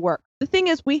have to work. The thing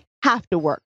is, we have to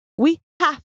work. We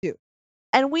have to.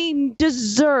 And we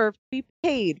deserve to be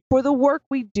paid for the work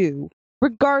we do,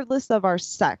 regardless of our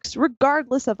sex,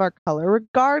 regardless of our color,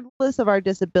 regardless of our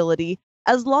disability.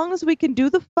 As long as we can do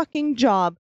the fucking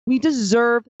job, we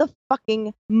deserve the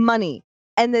fucking money.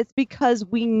 And it's because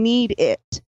we need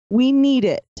it. We need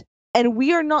it. And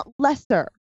we are not lesser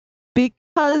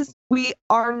because we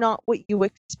are not what you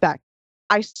expect.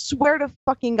 I swear to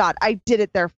fucking God, I did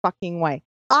it their fucking way.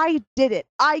 I did it.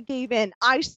 I gave in.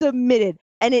 I submitted.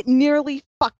 And it nearly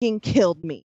fucking killed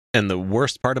me. And the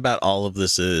worst part about all of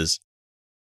this is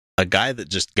a guy that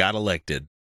just got elected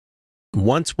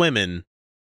wants women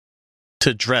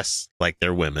to dress like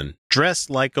they're women. Dress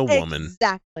like a woman.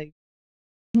 Exactly.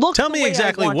 Tell me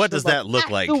exactly what does that look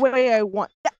like? The way I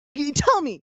want. You tell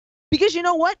me. Because you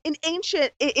know what? In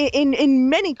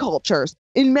many cultures,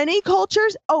 in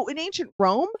ancient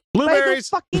Rome, blueberries.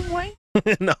 By the fucking way.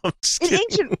 No, I'm just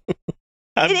kidding.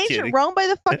 Ancient Rome, by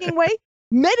the fucking way,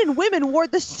 men and women wore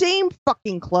the same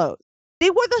fucking clothes. They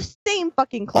wore the same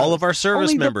fucking clothes. All of our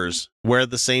service members wear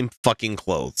the same fucking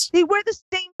clothes. They wear the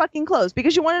same fucking clothes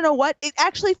because you want to know what? It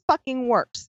actually fucking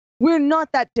works. We're not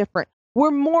that different.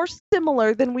 We're more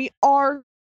similar than we are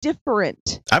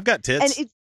different. I've got tits. And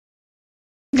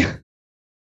it's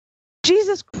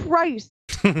Jesus Christ.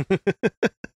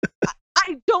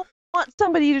 I don't want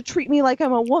somebody to treat me like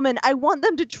I'm a woman. I want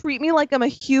them to treat me like I'm a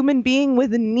human being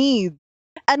with needs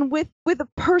and with a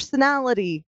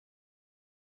personality.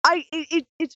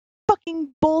 It's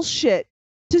fucking bullshit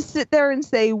to sit there and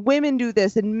say women do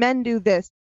this and men do this,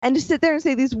 and to sit there and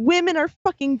say these women are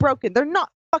fucking broken. They're not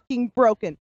fucking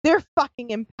broken. They're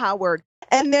fucking empowered,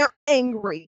 and they're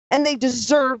angry, and they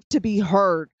deserve to be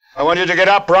heard. I want you to get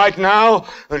up right now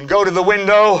and go to the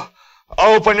window,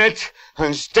 open it,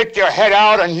 and stick your head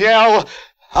out and yell,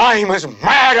 I'm as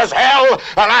mad as hell, and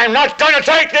I'm not going to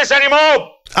take this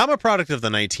anymore! I'm a product of the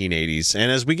 1980s,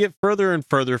 and as we get further and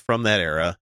further from that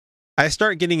era, I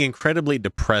start getting incredibly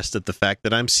depressed at the fact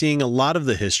that I'm seeing a lot of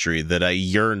the history that I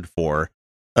yearned for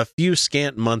a few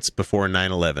scant months before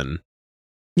 9/11.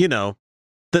 You know,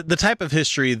 the type of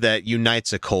history that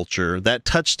unites a culture, that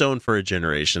touchstone for a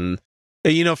generation.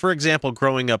 You know, for example,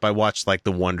 growing up, I watched like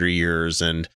the Wonder Years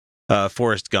and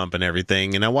Forrest Gump and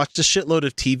everything, and I watched a shitload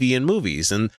of TV and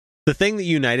movies, and the thing that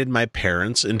united my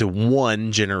parents into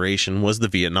one generation was the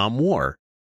Vietnam War.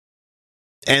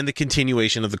 And the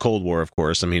continuation of the Cold War, of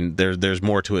course. I mean, there's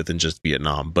more to it than just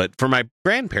Vietnam. But for my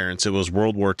grandparents, it was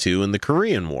World War II and the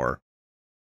Korean War.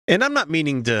 And I'm not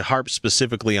meaning to harp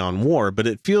specifically on war, but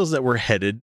it feels that we're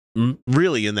headed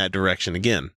really in that direction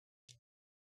again.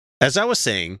 As I was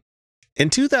saying, in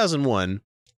 2001,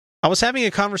 I was having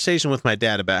a conversation with my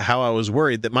dad about how I was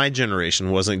worried that my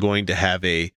generation wasn't going to have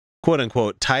a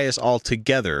quote-unquote tie us all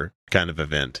together kind of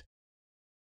event.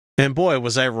 And boy,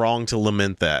 was I wrong to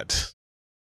lament that.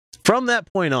 From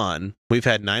that point on, we've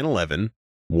had 9/11,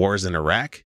 wars in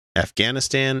Iraq,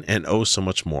 Afghanistan, and oh so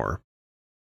much more.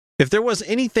 If there was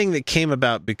anything that came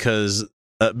about because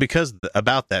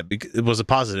it was a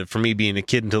positive for me being a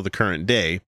kid until the current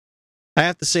day, I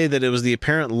have to say that it was the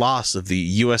apparent loss of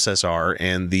the USSR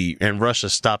and Russia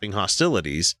stopping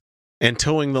hostilities and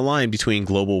towing the line between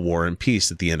global war and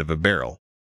peace at the end of a barrel.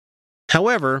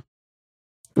 However,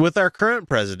 with our current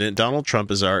president, Donald Trump,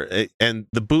 and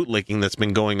the bootlicking that's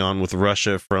been going on with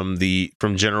Russia from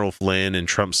General Flynn and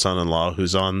Trump's son-in-law,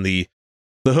 who's on the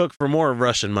hook for more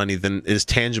Russian money than is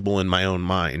tangible in my own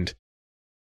mind,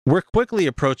 we're quickly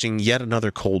approaching yet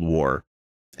another Cold War.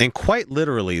 And quite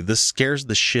literally, this scares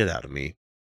the shit out of me.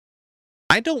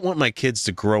 I don't want my kids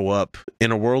to grow up in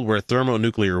a world where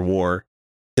thermonuclear war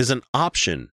is an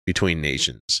option between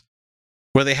nations,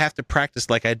 where they have to practice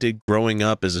like I did growing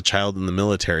up as a child in the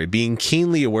military, being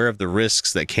keenly aware of the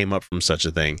risks that came up from such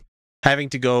a thing, having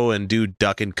to go and do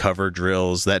duck and cover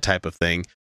drills, that type of thing,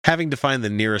 having to find the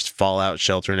nearest fallout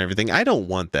shelter and everything. I don't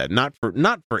want that, not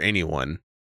for anyone.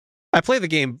 I play the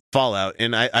game Fallout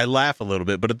and I laugh a little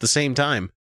bit, but at the same time,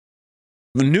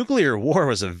 nuclear war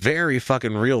was a very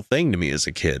fucking real thing to me as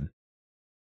a kid.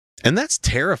 And that's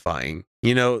terrifying,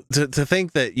 you know, to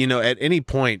think that, you know, at any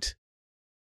point,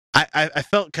 I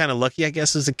felt kind of lucky, I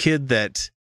guess, as a kid that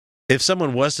if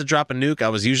someone was to drop a nuke, I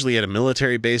was usually at a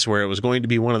military base where it was going to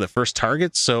be one of the first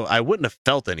targets, so I wouldn't have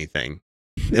felt anything.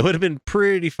 It would have been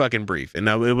pretty fucking brief, and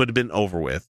it would have been over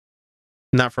with.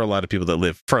 Not for a lot of people that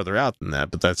live further out than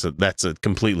that, but that's a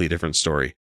completely different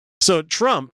story. So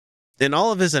Trump, in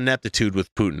all of his ineptitude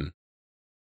with Putin,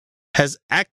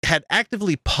 had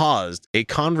actively paused a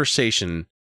conversation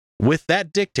with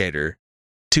that dictator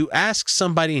to ask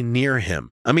somebody near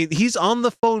him. I mean, he's on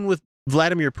the phone with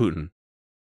Vladimir Putin,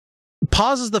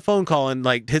 pauses the phone call and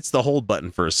hits the hold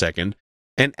button for a second,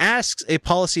 and asks a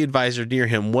policy advisor near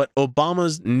him what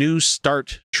Obama's New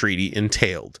START treaty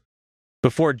entailed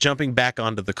before jumping back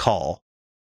onto the call,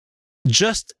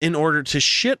 just in order to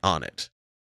shit on it.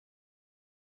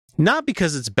 Not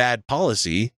because it's bad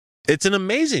policy. It's an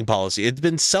amazing policy. It's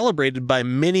been celebrated by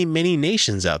many, many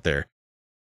nations out there.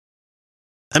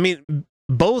 I mean,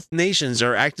 both nations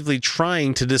are actively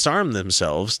trying to disarm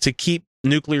themselves to keep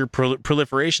nuclear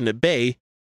proliferation at bay,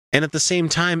 and at the same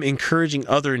time encouraging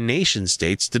other nation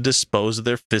states to dispose of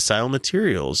their fissile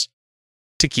materials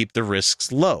to keep the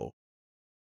risks low.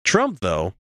 Trump,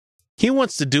 though, he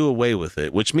wants to do away with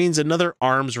it, which means another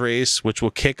arms race, which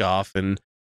will kick off. And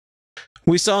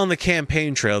we saw on the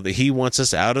campaign trail that he wants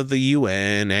us out of the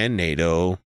UN and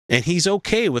NATO, and he's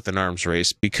okay with an arms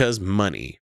race because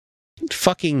money.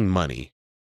 Fucking money.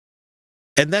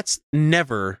 And that's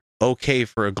never okay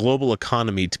for a global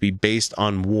economy to be based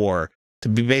on war, to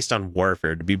be based on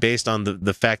warfare, to be based on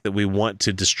the fact that we want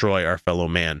to destroy our fellow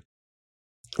man.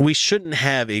 We shouldn't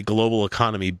have a global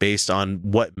economy based on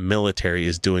what military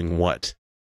is doing what.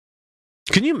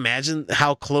 Can you imagine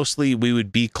how closely we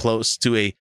would be close to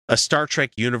a Star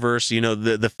Trek universe, you know,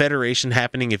 the Federation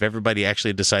happening if everybody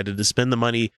actually decided to spend the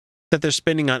money that they're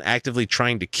spending on actively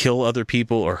trying to kill other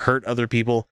people or hurt other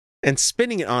people, and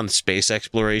spending it on space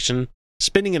exploration,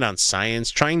 spending it on science,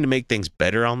 trying to make things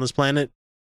better on this planet?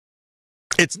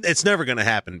 It's never going to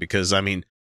happen because, I mean,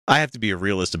 I have to be a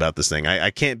realist about this thing. I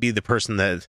can't be the person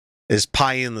that is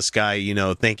pie in the sky, you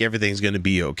know, think everything's going to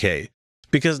be okay.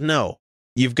 Because no,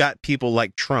 you've got people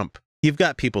like Trump, you've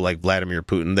got people like Vladimir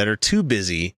Putin that are too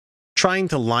busy trying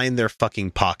to line their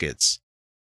fucking pockets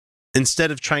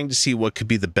instead of trying to see what could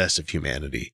be the best of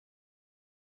humanity.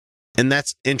 And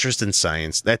that's interest in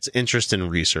science. That's interest in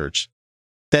research.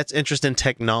 That's interest in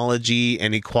technology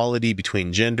and equality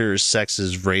between genders,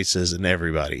 sexes, races, and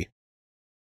everybody.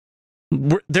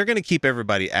 They're going to keep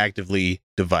everybody actively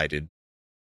divided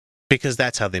because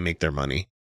that's how they make their money.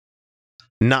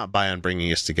 Not by on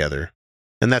bringing us together.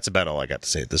 And that's about all I got to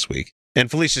say this week.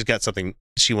 And Felicia's got something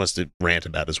she wants to rant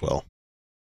about as well.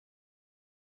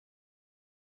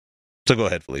 So go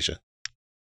ahead, Felicia.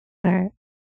 All right.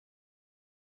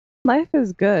 Life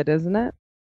is good, isn't it?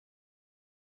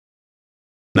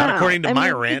 Not according to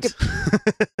my rant.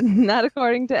 Not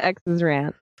according to X's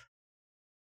rant.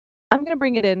 I'm going to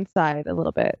bring it inside a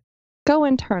little bit. Go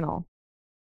internal.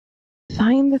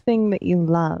 Find the thing that you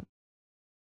love.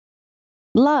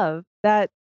 Love, that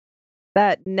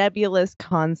nebulous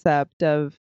concept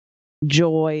of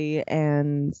joy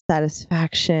and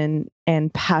satisfaction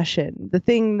and passion. The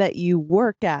thing that you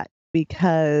work at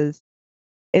because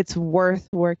it's worth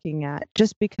working at,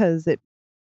 just because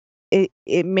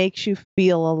it makes you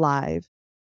feel alive.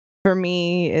 For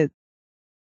me, it's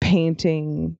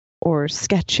painting or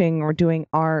sketching or doing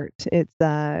art.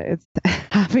 It's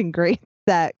having great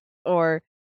sex or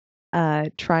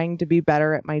trying to be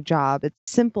better at my job. It's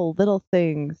simple little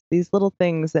things, these little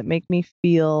things that make me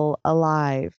feel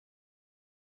alive.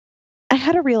 I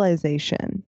had a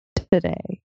realization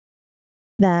today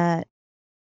that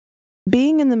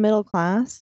being in the middle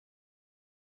class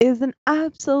is an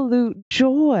absolute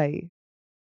joy.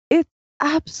 It's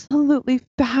absolutely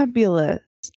fabulous.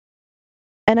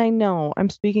 And I know I'm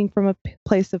speaking from a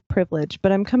place of privilege,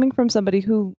 but I'm coming from somebody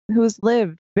who has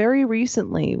lived very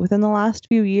recently, within the last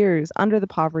few years, under the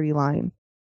poverty line,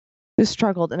 who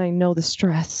struggled, and I know the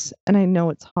stress, and I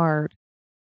know it's hard.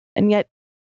 And yet,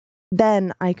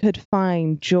 then I could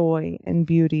find joy and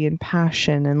beauty and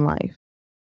passion in life.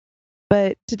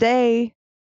 But today,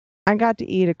 I got to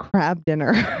eat a crab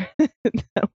dinner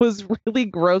that was really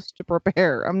gross to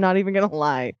prepare. I'm not even gonna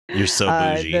lie. You're so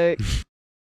bougie.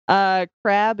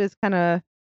 Crab is kind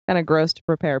of gross to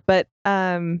prepare, but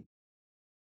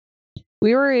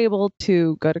we were able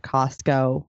to go to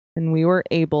Costco and we were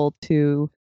able to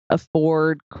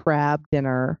afford crab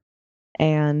dinner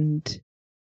and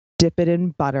dip it in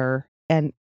butter,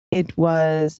 and it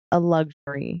was a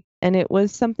luxury, and it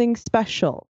was something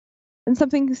special and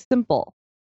something simple,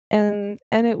 and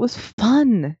it was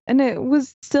fun, and it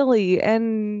was silly,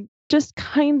 and just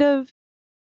kind of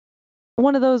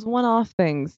one of those one-off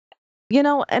things, you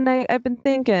know. And I've been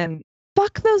thinking,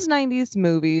 fuck those 90s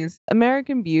movies,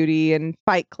 American Beauty and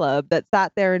Fight Club, that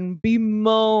sat there and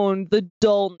bemoaned the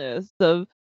dullness of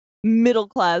middle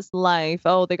class life.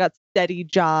 Oh, they got steady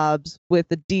jobs with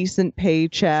a decent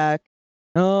paycheck.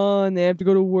 Oh, and they have to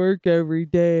go to work every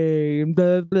day and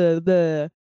blah, blah, blah.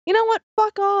 You know what?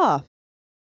 Fuck off.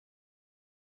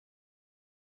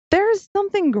 There's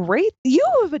something great. You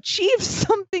have achieved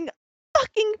something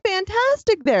fucking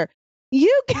fantastic there.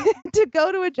 You get to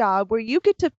go to a job where you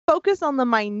get to focus on the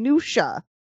minutia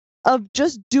of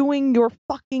just doing your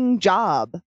fucking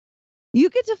job. You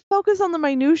get to focus on the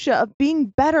minutia of being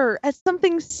better at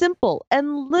something simple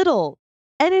and little.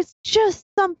 And it's just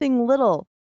something little.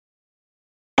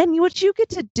 And what you get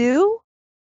to do,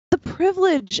 the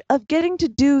privilege of getting to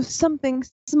do something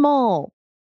small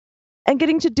and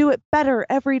getting to do it better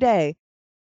every day.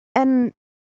 And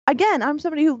again, I'm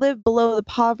somebody who lived below the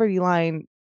poverty line.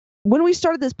 When we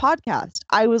started this podcast,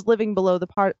 I was living below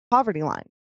the poverty line.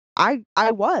 I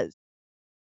was.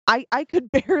 I could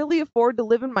barely afford to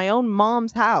live in my own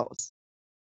mom's house.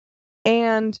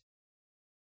 And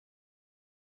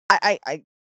I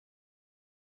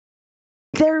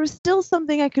there was still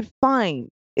something I could find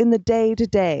in the day to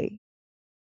day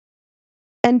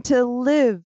and to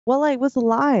live while I was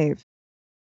alive.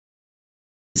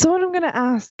 So what I'm going to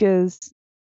ask is,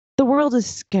 the world is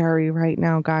scary right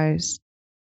now, guys.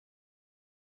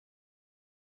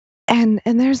 And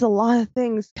there's a lot of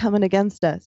things coming against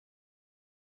us.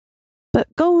 But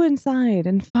go inside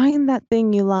and find that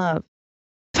thing you love.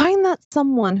 Find that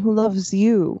someone who loves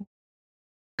you.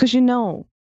 Because you know,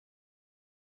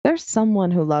 there's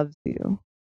someone who loves you.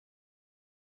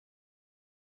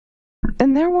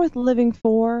 And they're worth living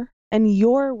for, and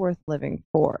you're worth living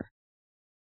for.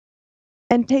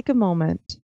 And take a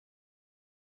moment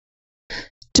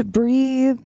to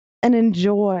breathe and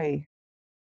enjoy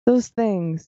those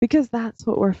things, because that's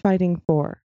what we're fighting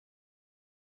for.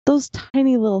 Those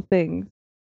tiny little things.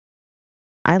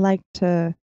 I like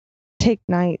to take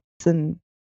nights and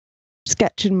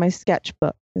sketch in my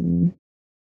sketchbook and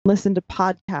listen to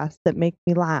podcasts that make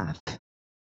me laugh.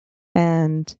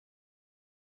 And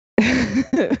when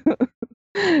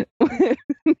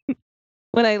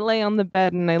I lay on the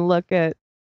bed and I look at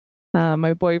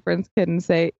my boyfriend's kid and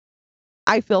say,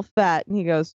 I feel fat. And he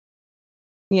goes,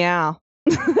 yeah.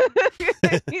 He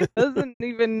doesn't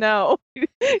even know.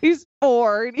 He's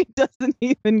 4 and he doesn't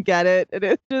even get it.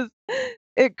 And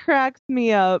it cracks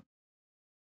me up.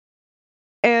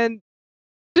 And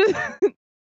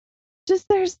just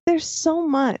there's so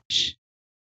much.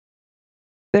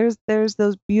 There's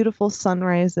those beautiful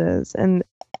sunrises and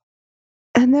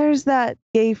there's that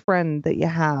gay friend that you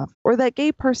have or that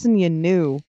gay person you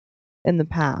knew in the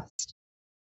past.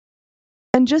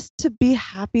 And just to be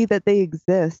happy that they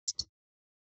exist.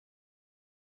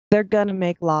 They're gonna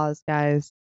make laws,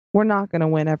 guys. We're not gonna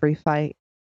win every fight.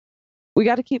 We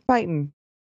got to keep fighting.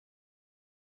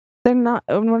 We're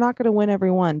not gonna win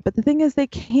every one. But the thing is, they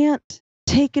can't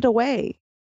take it away.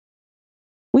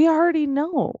 We already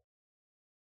know.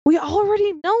 We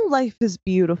already know life is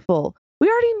beautiful. We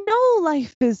already know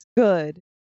life is good.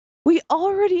 We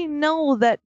already know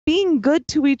that being good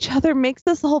to each other makes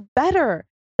us all better.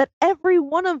 That every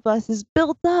one of us is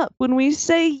built up when we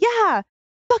say, yeah,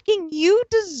 fucking you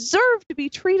deserve to be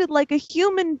treated like a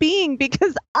human being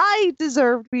because I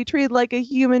deserve to be treated like a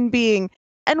human being.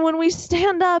 And when we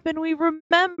stand up and we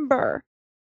remember,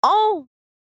 oh,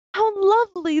 how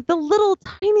lovely the little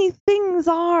tiny things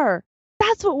are.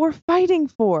 That's what we're fighting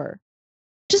for.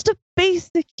 Just a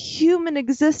basic human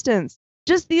existence.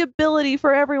 Just the ability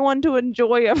for everyone to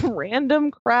enjoy a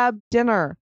random crab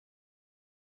dinner.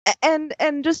 And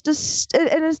it's just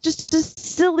a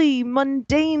silly,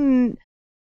 mundane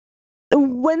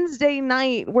Wednesday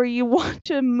night where you watch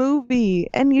a movie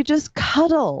and you just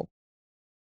cuddle.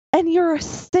 And you're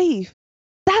safe.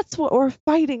 That's what we're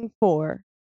fighting for.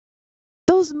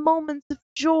 Those moments of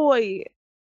joy.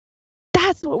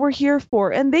 That's what we're here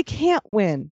for. And they can't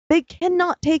win. They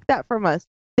cannot take that from us.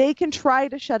 They can try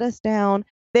to shut us down.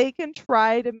 They can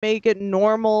try to make it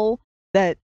normal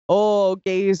that, oh,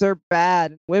 gays are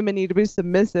bad. Women need to be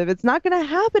submissive. It's not going to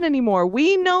happen anymore.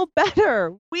 We know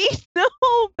better. We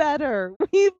know better.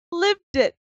 We've lived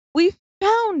it. We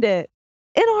found it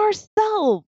in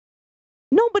ourselves.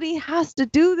 Nobody has to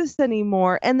do this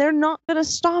anymore, and they're not going to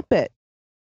stop it.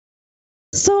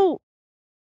 So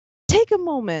take a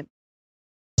moment.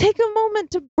 Take a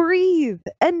moment to breathe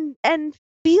and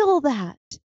feel that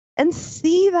and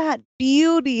see that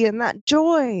beauty and that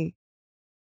joy.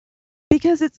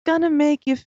 Because it's going to make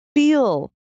you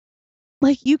feel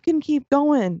like you can keep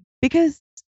going. Because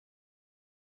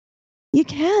you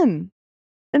can.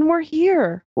 And we're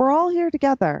here. We're all here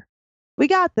together. We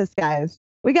got this, guys.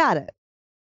 We got it.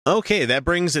 Okay, that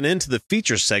brings an end to the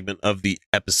feature segment of the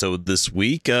episode this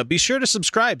week. Be sure to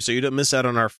subscribe so you don't miss out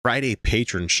on our Friday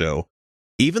patron show.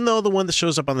 Even though the one that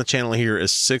shows up on the channel here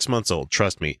is 6 months old,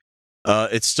 trust me,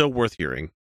 it's still worth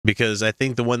hearing. Because I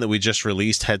think the one that we just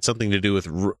released had something to do with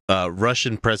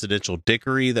Russian presidential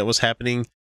dickery that was happening.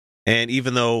 And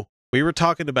even though we were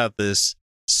talking about this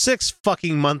 6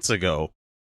 fucking months ago,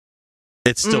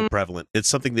 it's still prevalent. It's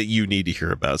something that you need to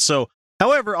hear about. So,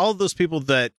 however, all of those people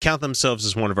that count themselves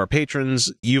as one of our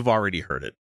patrons, you've already heard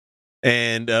it.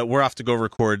 And we're off to go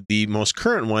record the most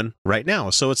current one right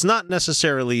now. So it's not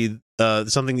necessarily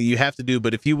something that you have to do,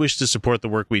 but if you wish to support the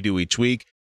work we do each week,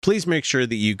 please make sure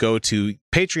that you go to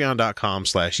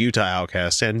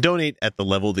patreon.com/UtahOutcasts and donate at the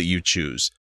level that you choose.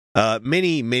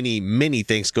 Many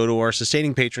thanks go to our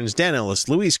sustaining patrons, Dan Ellis,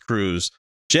 Luis Cruz,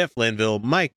 Jeff Lenville,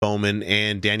 Mike Bowman,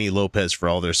 and Danny Lopez for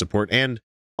all their support. And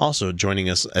also joining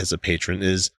us as a patron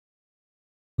is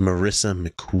Marissa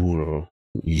McCool.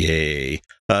 Yay.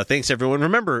 Thanks, everyone.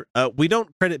 Remember, we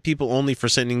don't credit people only for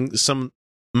sending some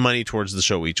money towards the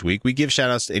show each week. We give shout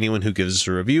outs to anyone who gives us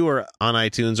a review or on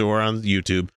iTunes or on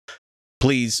YouTube.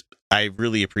 Please, I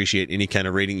really appreciate any kind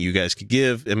of rating you guys could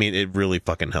give. I mean, it really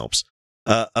fucking helps.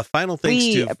 A final thanks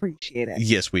we appreciate it.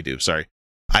 Yes, we do. Sorry.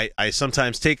 I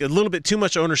sometimes take a little bit too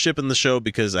much ownership in the show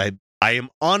because I am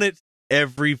on it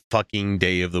every fucking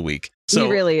day of the week. So,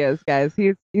 he really is, guys.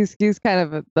 He's kind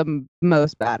of the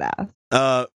most badass.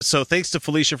 So thanks to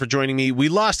Felicia for joining me. We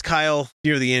lost Kyle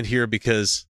near the end here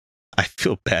because I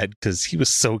feel bad because he was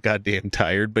so goddamn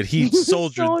tired, but he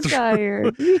soldiered so through.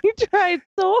 Tired. He tried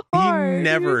so hard. He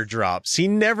never drops. He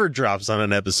never drops on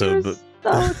an episode. But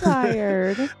so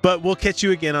tired. But we'll catch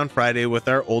you again on Friday with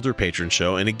our older patron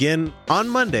show, and again on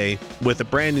Monday with a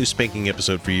brand new spanking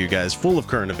episode for you guys, full of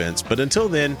current events. But until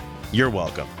then, you're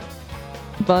welcome.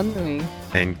 Bonne nuit.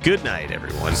 And good night,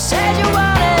 everyone. Said you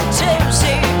wanted to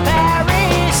see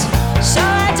Paris, so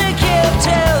I took you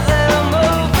to the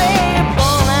movie,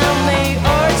 Bon Ami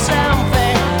or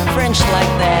something French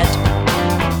like that.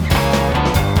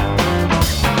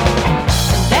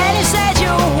 And then you said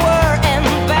you were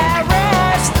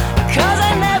embarrassed, 'cause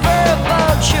I never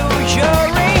bought you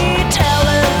jewelry,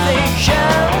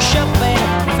 television, shopping.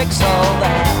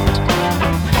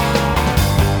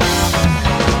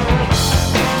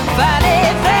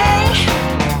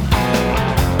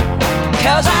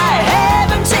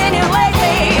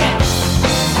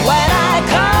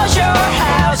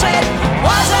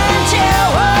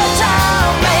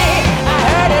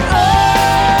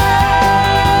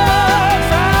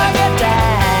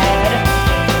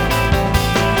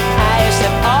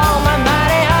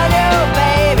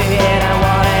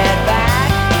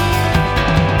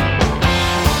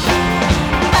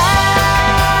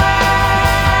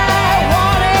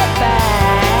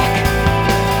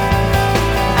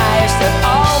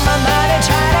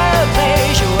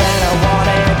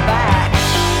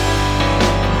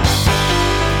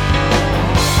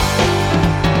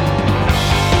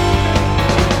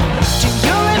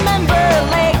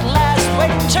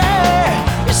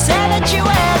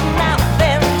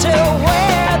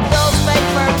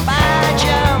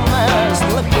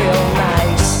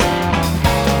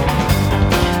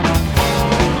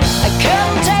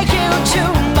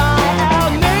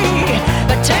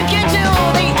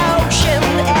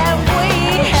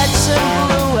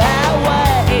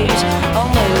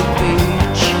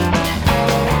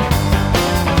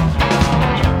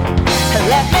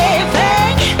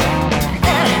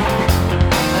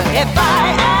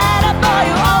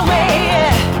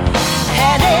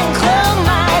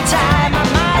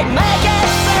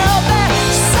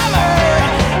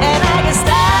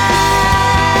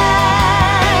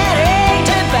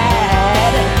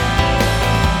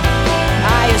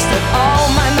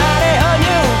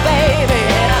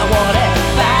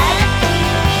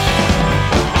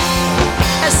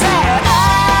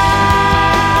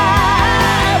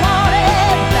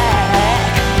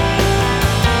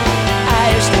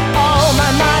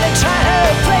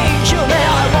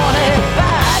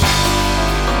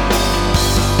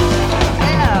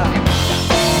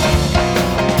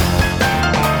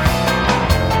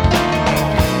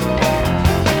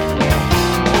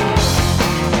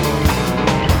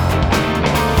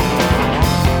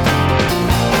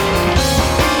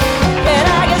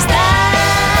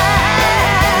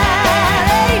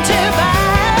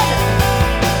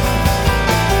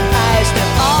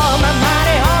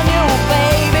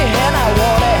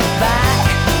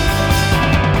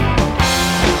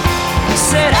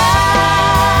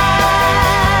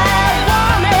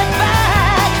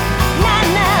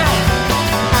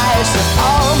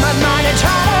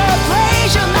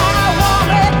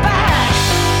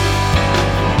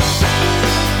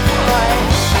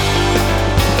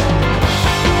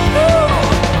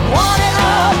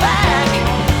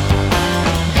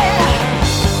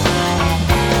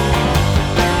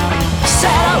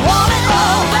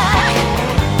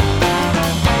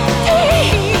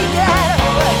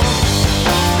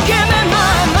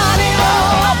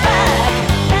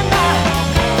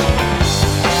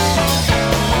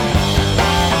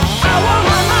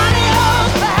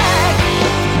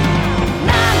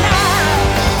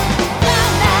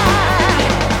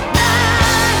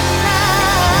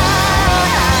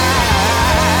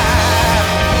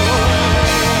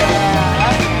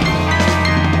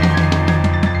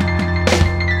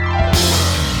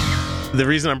 the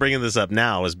reason I'm bringing this up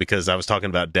now is because I was talking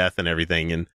about death and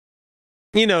everything, and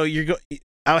you know,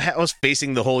 I was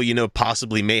facing the whole, you know,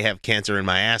 possibly may have cancer in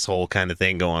my asshole kind of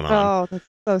thing going on. Oh, that's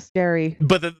so scary.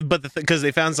 But because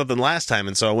they found something last time,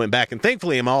 and so I went back, and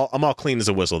thankfully I'm all clean as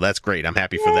a whistle. That's great. I'm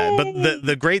happy for that. But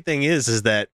the great thing is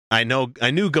that I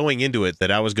knew going into it that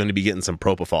I was going to be getting some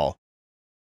propofol.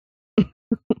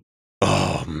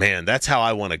 Oh man, that's how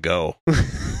I want to go.